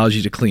fund allows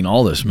you to clean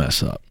all this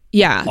mess up.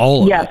 Yeah.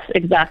 All of it. Yes,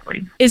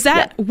 exactly. Is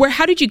that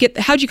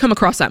how'd you come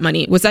across that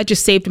money? Was that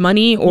just saved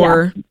money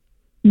or?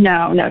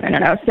 No.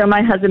 So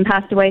my husband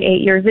passed away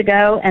 8 years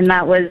ago, and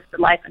that was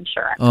life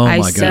insurance. Oh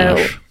my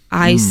gosh.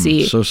 I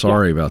see. So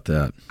sorry about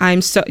that.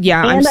 I'm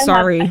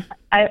sorry.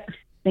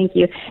 Thank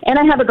you. And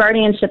I have a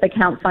guardianship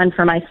account fund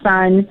for my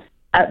son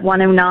at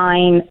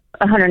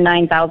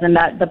 $109,000.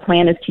 That the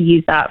plan is to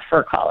use that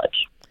for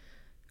college.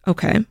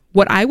 Okay.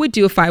 What I would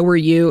do if I were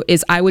you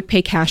is I would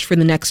pay cash for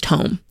the next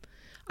home.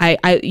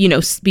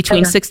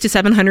 Between $600,000 to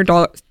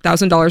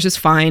 $700,000 is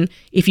fine.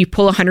 If you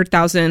pull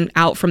 $100,000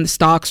 out from the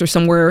stocks or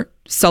somewhere,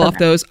 sell off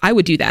those, I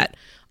would do that,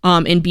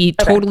 and be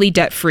totally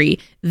debt free.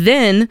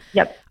 Then,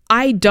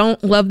 I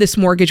don't love this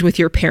mortgage with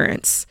your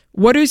parents.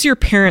 What is your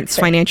parents'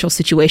 financial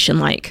situation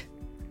like?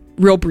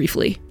 Real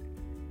briefly.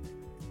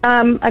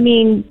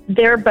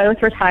 They're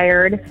both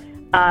retired,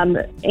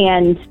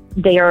 and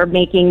they are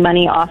making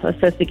money off of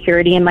Social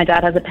Security, and my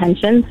dad has a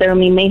pension. So,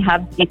 they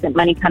have decent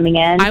money coming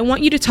in. I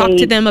want you to talk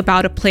to them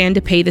about a plan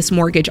to pay this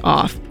mortgage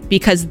off,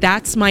 because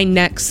that's my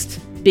next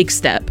big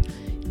step.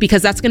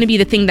 Because that's going to be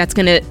the thing that's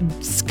going to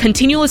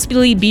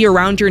continuously be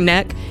around your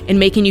neck and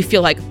making you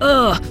feel like,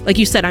 like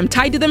you said, I'm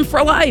tied to them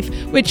for life,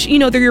 which,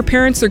 they're your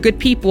parents, they're good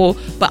people,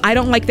 but I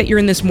don't like that you're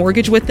in this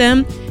mortgage with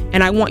them,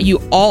 and I want you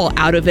all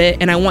out of it,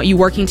 and I want you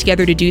working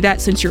together to do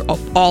that since you're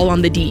all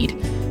on the deed.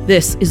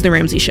 This is The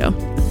Ramsey Show.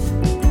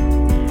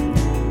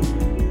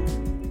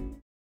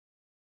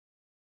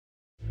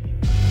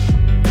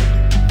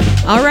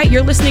 All right,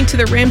 you're listening to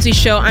The Ramsey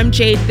Show. I'm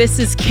Jade. This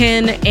is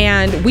Ken.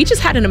 And we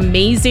just had an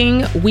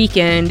amazing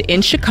weekend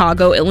in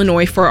Chicago,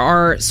 Illinois for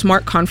our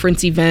Smart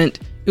Conference event.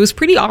 It was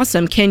pretty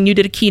awesome. Ken, you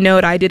did a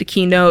keynote. I did a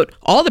keynote.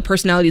 All the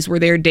personalities were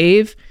there,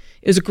 Dave.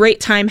 It was a great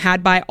time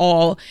had by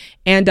all.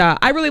 And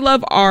I really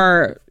love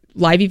our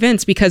live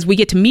events because we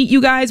get to meet you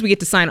guys. We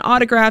get to sign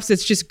autographs.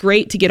 It's just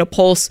great to get a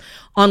pulse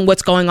on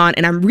what's going on.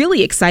 And I'm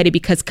really excited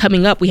because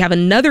coming up, we have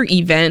another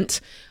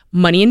event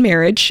Money and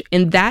Marriage,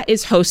 and that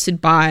is hosted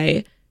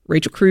by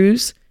Rachel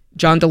Cruz,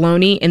 John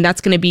Deloney, and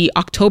that's going to be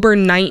October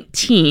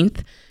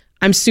 19th.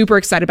 I'm super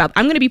excited about.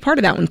 I'm going to be part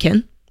of that one,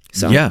 Ken.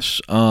 So. Yes,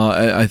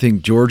 I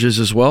think George is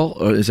as well.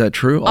 Is that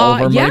true? All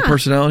of our money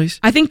personalities?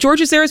 I think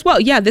George is there as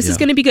well. Yeah, this is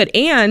going to be good.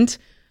 And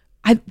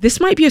this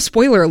might be a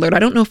spoiler alert. I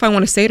don't know if I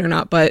want to say it or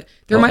not, but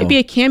there might be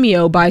a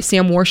cameo by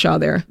Sam Warshaw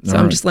there. So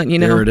I'm just letting you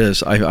know. There it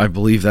is. I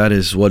believe that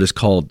is what is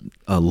called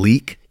a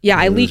leak. Yeah,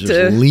 I leaked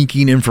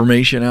leaking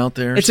information out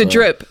there. It's a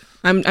drip.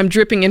 I'm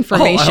dripping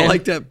information. Oh, I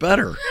like that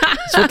better.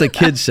 That's what the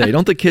kids say.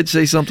 Don't the kids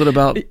say something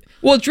about...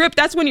 Well, drip,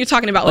 that's when you're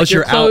talking about like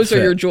your clothes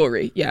or your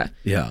jewelry. Yeah.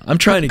 Yeah. I'm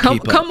trying to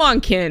keep up. Come on,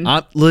 Ken.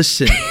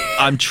 Listen,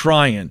 I'm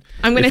trying.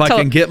 If I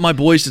can get my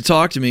boys to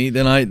talk to me,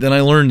 then I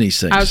learn these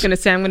things. I was going to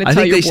say, I'm going to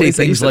tell your boys. I think they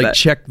say things like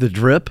check the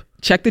drip.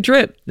 Check the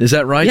drip. Is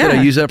that right? Yeah. Did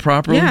I use that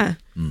properly? Yeah.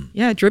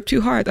 Yeah, drip too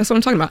hard. That's what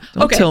I'm talking about.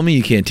 Don't tell me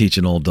you can't teach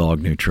an old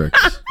dog new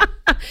tricks.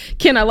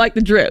 Ken, I like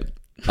the drip.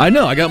 I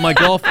know. I got my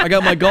golf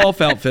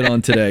outfit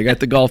on today. I got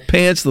the golf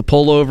pants, the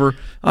pullover.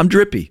 I'm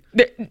drippy.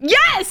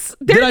 Yes.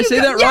 Did I say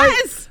that right?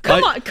 Yes.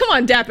 Come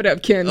on, dap it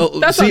up, Ken. That's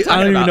what I'm talking about.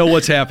 I don't even know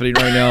what's happening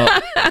right now.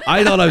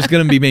 I thought I was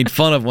going to be made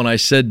fun of when I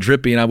said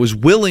drippy, and I was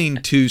willing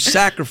to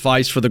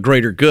sacrifice for the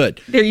greater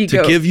good. There you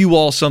go. To give you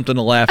all something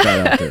to laugh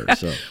at out there.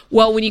 So.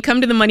 Well, when you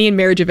come to the Money and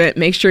Marriage event,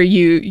 make sure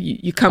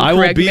you come. I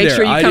won't be make there.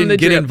 Sure you I come didn't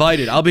get drip.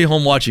 invited. I'll be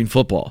home watching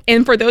football.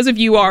 And for those of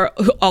you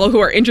all who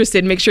are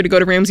interested, make sure to go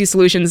to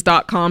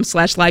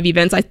RamseySolutions.com/live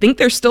events. I think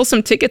there's still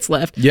some tickets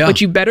left,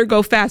 but you better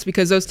go fast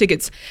because those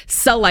tickets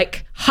sell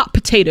like hot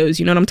potatoes.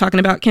 You know what I'm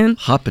talking about, Ken?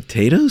 Hot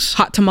potatoes?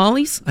 Hot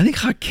tamales? I think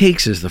hot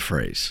cakes is the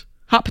phrase.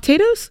 Hot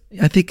potatoes?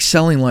 I think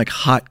selling like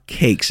hot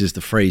cakes is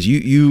the phrase.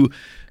 You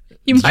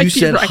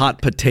said right.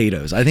 Hot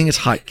potatoes. I think it's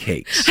hot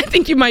cakes. I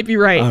think you might be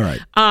right. All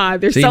right.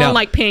 They're selling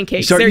like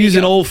pancakes. Start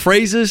using old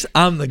phrases,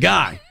 I'm the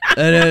guy.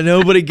 And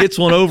nobody gets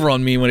one over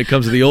on me when it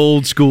comes to the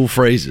old school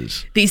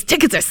phrases. These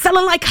tickets are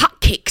selling like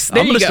hotcakes.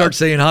 I'm going to start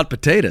saying hot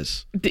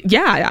potatoes.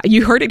 Yeah,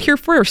 you heard it here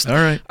first. All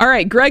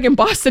right. Greg in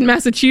Boston,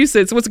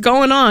 Massachusetts. What's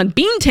going on?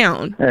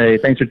 Beantown. Hey,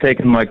 thanks for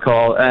taking my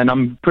call. And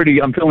I'm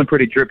feeling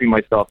pretty drippy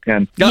myself,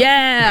 Ken.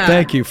 Yeah.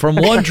 Thank you. From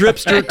one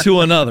dripster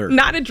to another.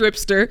 Not a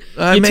dripster.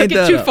 You took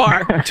it too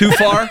far. Too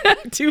far?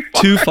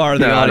 Too far,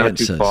 the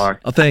audience says. Oh,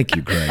 thank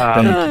you, Greg.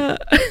 Thank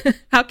you.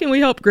 How can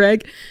we help,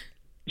 Greg?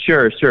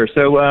 Sure.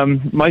 So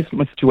my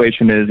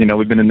situation is,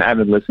 we've been an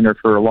avid listener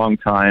for a long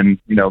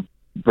time,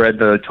 read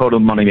the Total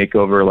Money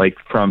Makeover like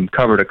from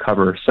cover to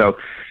cover. So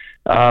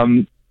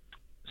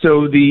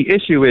the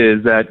issue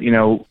is that,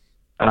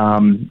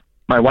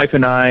 my wife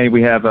and I,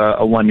 we have a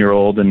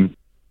 1-year-old and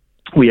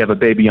we have a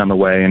baby on the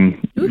way,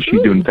 and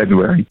she's due in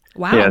February.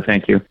 Wow. Yeah,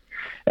 thank you.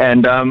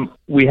 And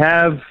we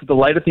have the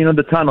light at the end of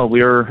the tunnel.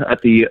 We're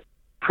at the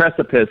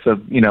precipice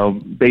of,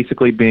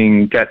 basically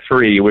being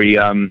debt-free. We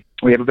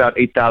have about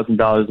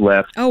 $8,000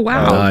 left. Oh,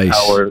 wow. Nice.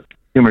 Our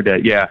consumer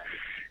debt, yeah.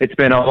 It's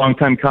been a long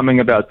time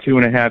coming, about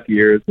 2.5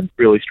 years, and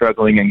really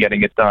struggling and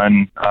getting it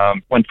done.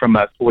 Went from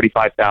about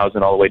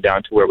 $45,000 all the way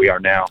down to where we are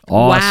now.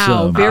 Awesome.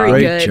 Wow, very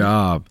Great good.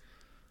 job.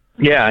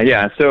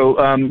 Yeah. So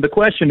the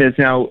question is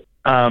now,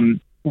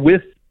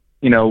 with,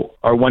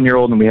 our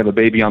 1-year-old and we have a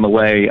baby on the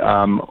way,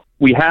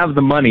 we have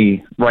the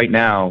money right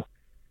now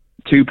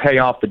to pay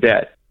off the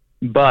debt.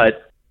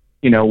 But,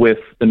 with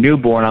the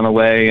newborn on the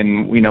way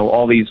and,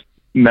 all these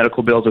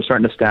medical bills are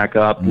starting to stack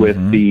up with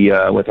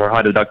with our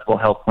high deductible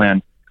health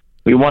plan,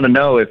 we want to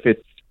know if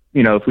it's,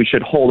 if we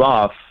should hold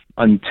off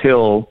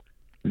until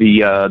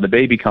the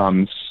baby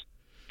comes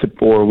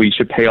or we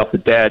should pay off the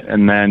debt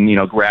and then,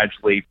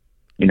 gradually,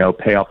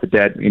 pay off the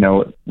debt,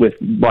 with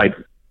like.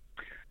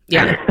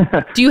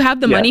 Yeah. Do you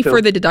have the money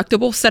for the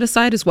deductible set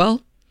aside as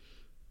well?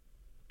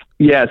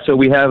 Yeah, so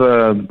we have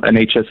an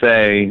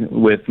HSA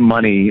with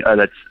money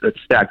that's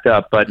stacked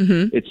up, but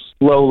it's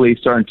slowly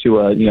starting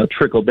to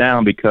trickle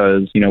down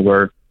because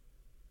we're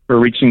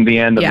reaching the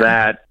end of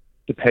that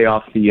to pay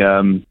off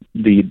the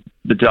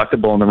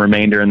deductible and the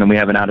remainder, and then we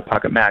have an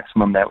out-of-pocket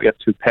maximum that we have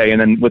to pay. And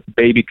then with the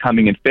baby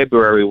coming in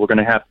February, we're going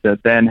to have to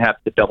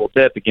double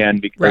dip again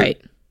because right.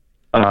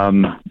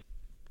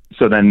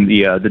 So then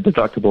the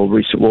deductible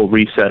will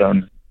reset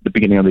on the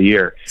beginning of the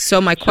year. So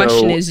my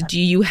question is, do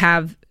you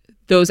have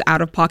those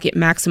out-of-pocket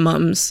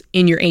maximums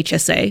in your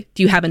HSA?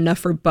 Do you have enough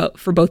for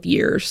both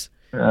years?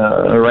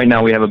 Right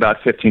now we have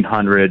about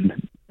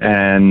 $1,500,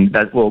 and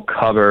that will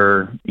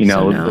cover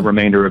the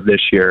remainder of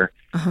this year.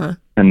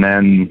 And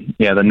then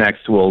the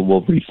next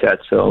will reset,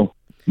 so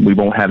we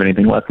won't have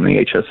anything left in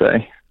the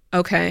HSA.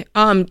 Okay.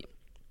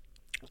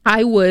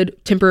 I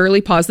would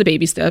temporarily pause the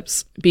baby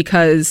steps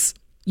because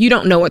you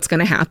don't know what's going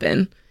to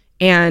happen.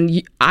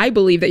 And I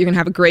believe that you're going to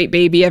have a great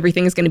baby.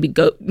 Everything is going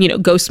to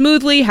go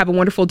smoothly, have a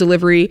wonderful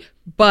delivery.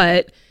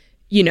 But,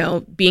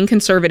 being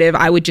conservative,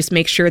 I would just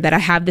make sure that I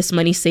have this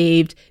money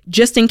saved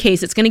just in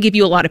case. It's going to give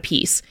you a lot of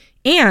peace.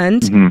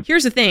 And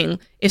here's the thing.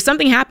 If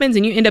something happens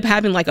and you end up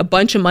having like a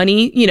bunch of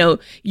money,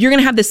 you're going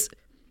to have this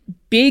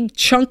big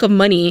chunk of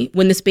money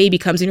when this baby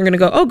comes and you're going to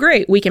go, oh,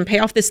 great, we can pay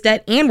off this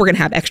debt and we're going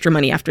to have extra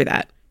money after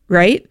that.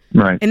 Right.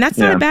 Right. And that's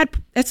not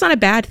a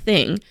bad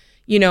thing.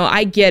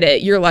 I get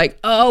it. You're like,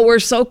 oh, we're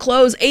so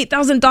close,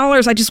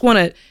 $8,000. I just want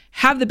to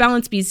have the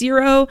balance be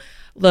zero.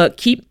 Look,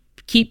 keep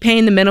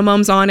paying the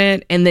minimums on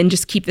it, and then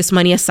just keep this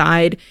money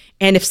aside.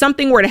 And if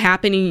something were to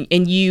happen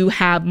and you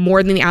have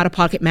more than the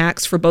out-of-pocket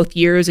max for both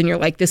years, and you're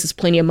like, this is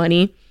plenty of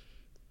money,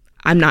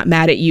 I'm not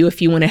mad at you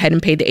if you went ahead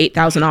and paid the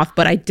 $8,000 off,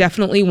 but I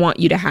definitely want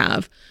you to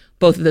have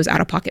both of those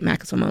out-of-pocket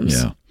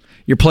maximums. Yeah.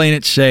 You're playing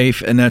it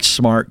safe, and that's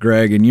smart,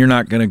 Greg, and you're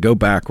not going to go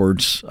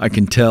backwards. I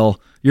can tell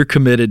you're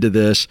committed to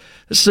this.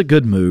 This is a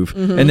good move.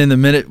 Mm-hmm. And then the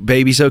minute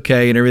baby's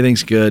okay and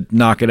everything's good,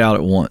 knock it out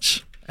at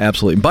once.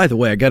 Absolutely. And by the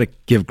way, I got to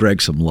give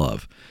Greg some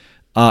love.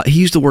 He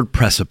used the word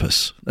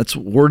precipice. That's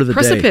word of the day.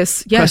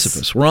 Precipice, yes.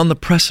 Precipice. We're on the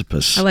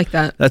precipice. I like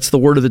that. That's the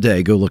word of the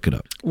day. Go look it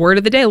up. Word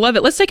of the day. Love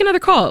it. Let's take another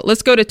call.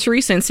 Let's go to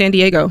Teresa in San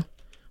Diego.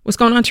 What's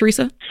going on,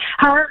 Teresa?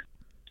 Hi.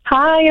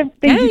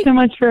 Thank you so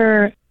much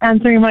for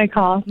answering my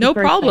call. No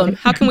problem.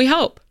 How can we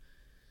help?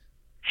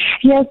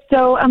 Yes,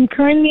 so I'm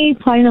currently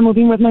planning on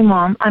moving with my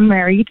mom. I'm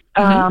married.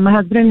 Mm-hmm. My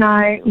husband and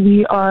I,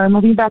 we are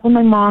moving back with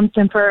my mom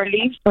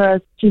temporarily for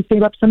us to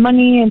save up some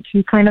money and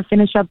to kind of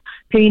finish up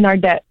paying our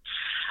debt.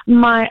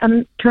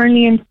 I'm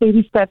currently in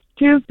baby steps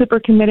 2, super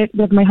committed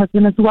with my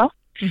husband as well.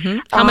 Mm-hmm.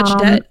 How much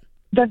debt?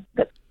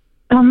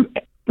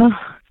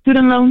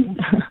 Student loans,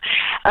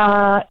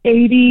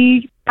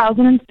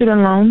 80,000 in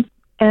student loans,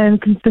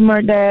 and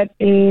consumer debt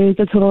is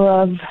a total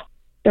of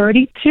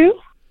 32.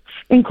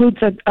 Includes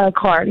a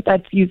card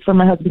that's used for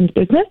my husband's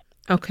business.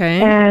 Okay.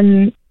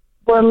 And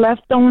we're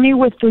left only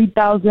with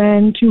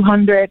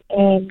 $3,200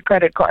 in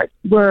credit cards.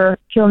 We're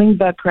killing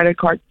the credit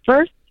cards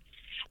first,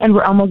 and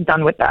we're almost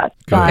done with that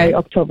by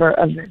October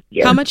of this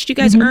year. How much do you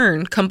guys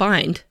earn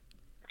combined?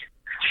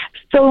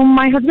 So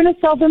my husband is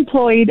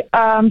self-employed.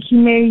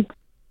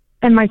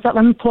 And myself,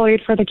 I'm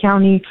employed for the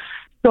county.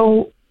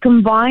 So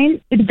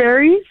combined, it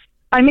varies.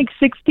 I make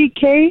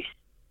 $60K.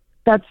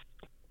 That's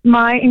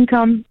my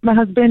income. My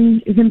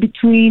husband is in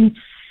between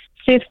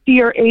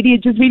 50 or 80.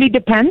 It just really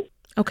depends.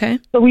 Okay.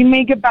 So we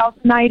make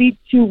about 90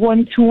 to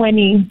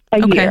 120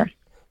 a year.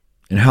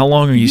 And how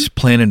long are you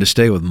planning to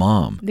stay with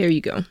mom? There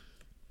you go.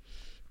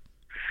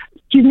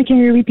 Excuse me, can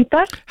you repeat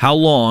that? How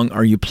long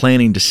are you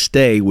planning to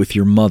stay with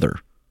your mother?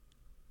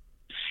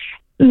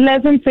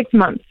 Less than 6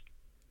 months.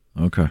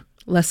 Okay.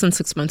 Less than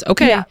 6 months.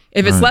 Okay. Yeah.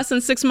 If it's less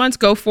than 6 months,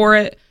 go for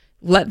it.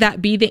 Let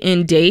that be the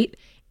end date.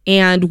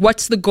 And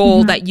what's the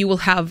goal that you will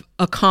have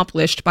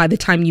accomplished by the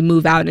time you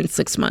move out in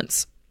 6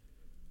 months?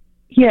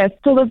 Yes.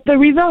 So the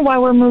reason why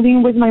we're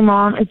moving with my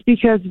mom is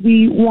because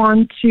we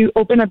want to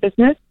open a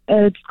business.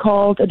 It's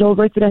called Adult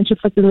Residential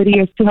Facility.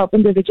 It's to help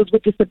individuals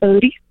with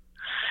disabilities.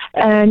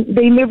 And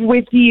they live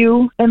with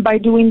you. And by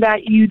doing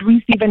that, you'd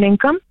receive an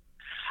income.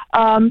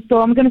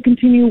 So I'm going to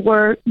continue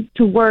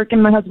to work,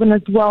 and my husband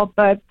as well.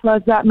 But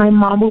plus that, my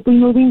mom will be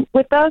moving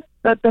with us.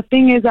 But the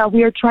thing is that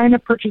we are trying to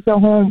purchase a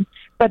home,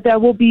 but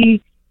that will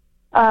be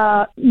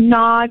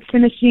not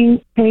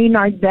finishing paying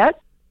our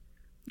debt.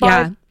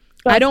 Yeah.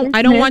 I don't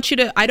want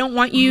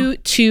you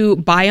to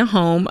buy a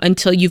home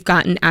until you've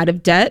gotten out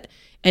of debt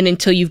and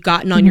until you've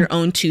gotten on your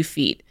own 2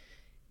 feet.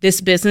 This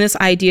business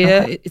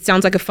idea, it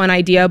sounds like a fun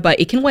idea, but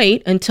it can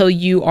wait until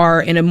you are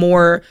in a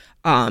more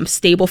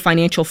stable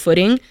financial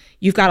footing.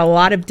 You've got a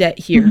lot of debt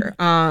here.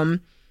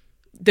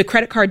 The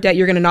credit card debt,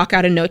 you're going to knock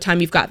out in no time.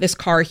 You've got this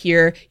car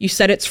here. You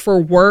said it's for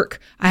work.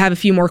 I have a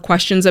few more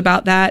questions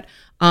about that.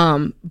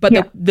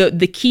 But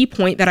the key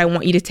point that I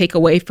want you to take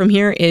away from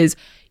here is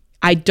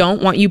I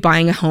don't want you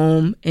buying a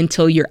home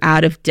until you're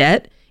out of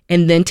debt,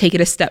 and then take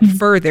it a step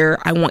further.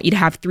 I want you to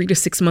have 3 to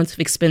 6 months of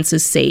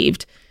expenses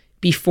saved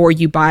before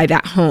you buy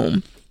that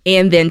home.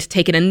 And then to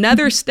take it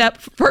another step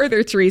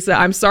further, Teresa,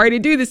 I'm sorry to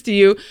do this to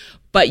you,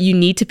 but you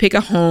need to pick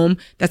a home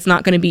that's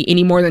not going to be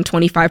any more than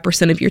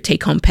 25% of your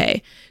take-home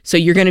pay. So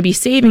you're going to be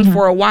saving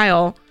for a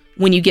while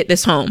when you get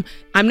this home.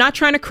 I'm not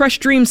trying to crush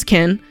dreams,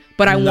 Ken,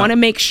 but I want to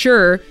make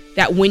sure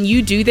that when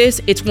you do this,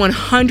 it's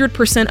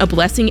 100% a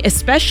blessing,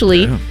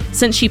 especially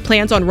since she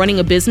plans on running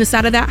a business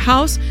out of that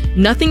house.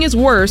 Nothing is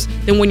worse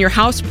than when you're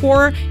house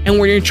poor and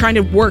when you're trying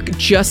to work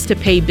just to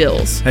pay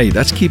bills. Hey,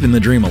 that's keeping the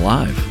dream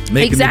alive,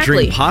 making the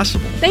dream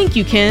possible. Thank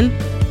you, Ken.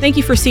 Thank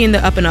you for seeing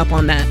the up and up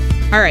on that.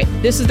 All right,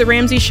 this is The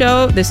Ramsey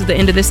Show. This is the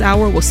end of this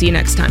hour. We'll see you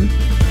next time.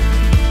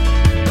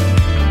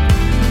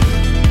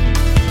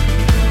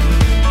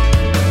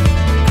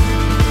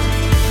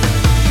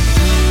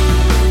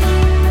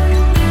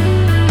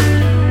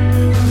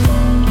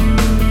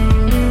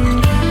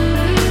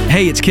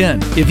 Hey, it's Ken.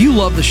 If you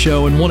love the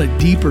show and want a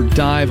deeper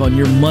dive on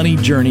your money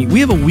journey, we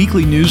have a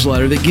weekly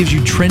newsletter that gives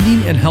you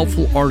trending and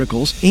helpful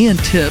articles and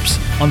tips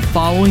on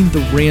following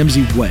the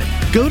Ramsey way.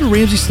 Go to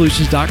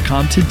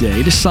RamseySolutions.com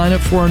today to sign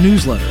up for our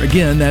newsletter.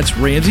 Again, that's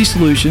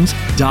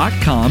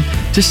RamseySolutions.com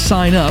to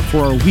sign up for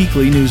our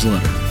weekly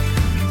newsletter.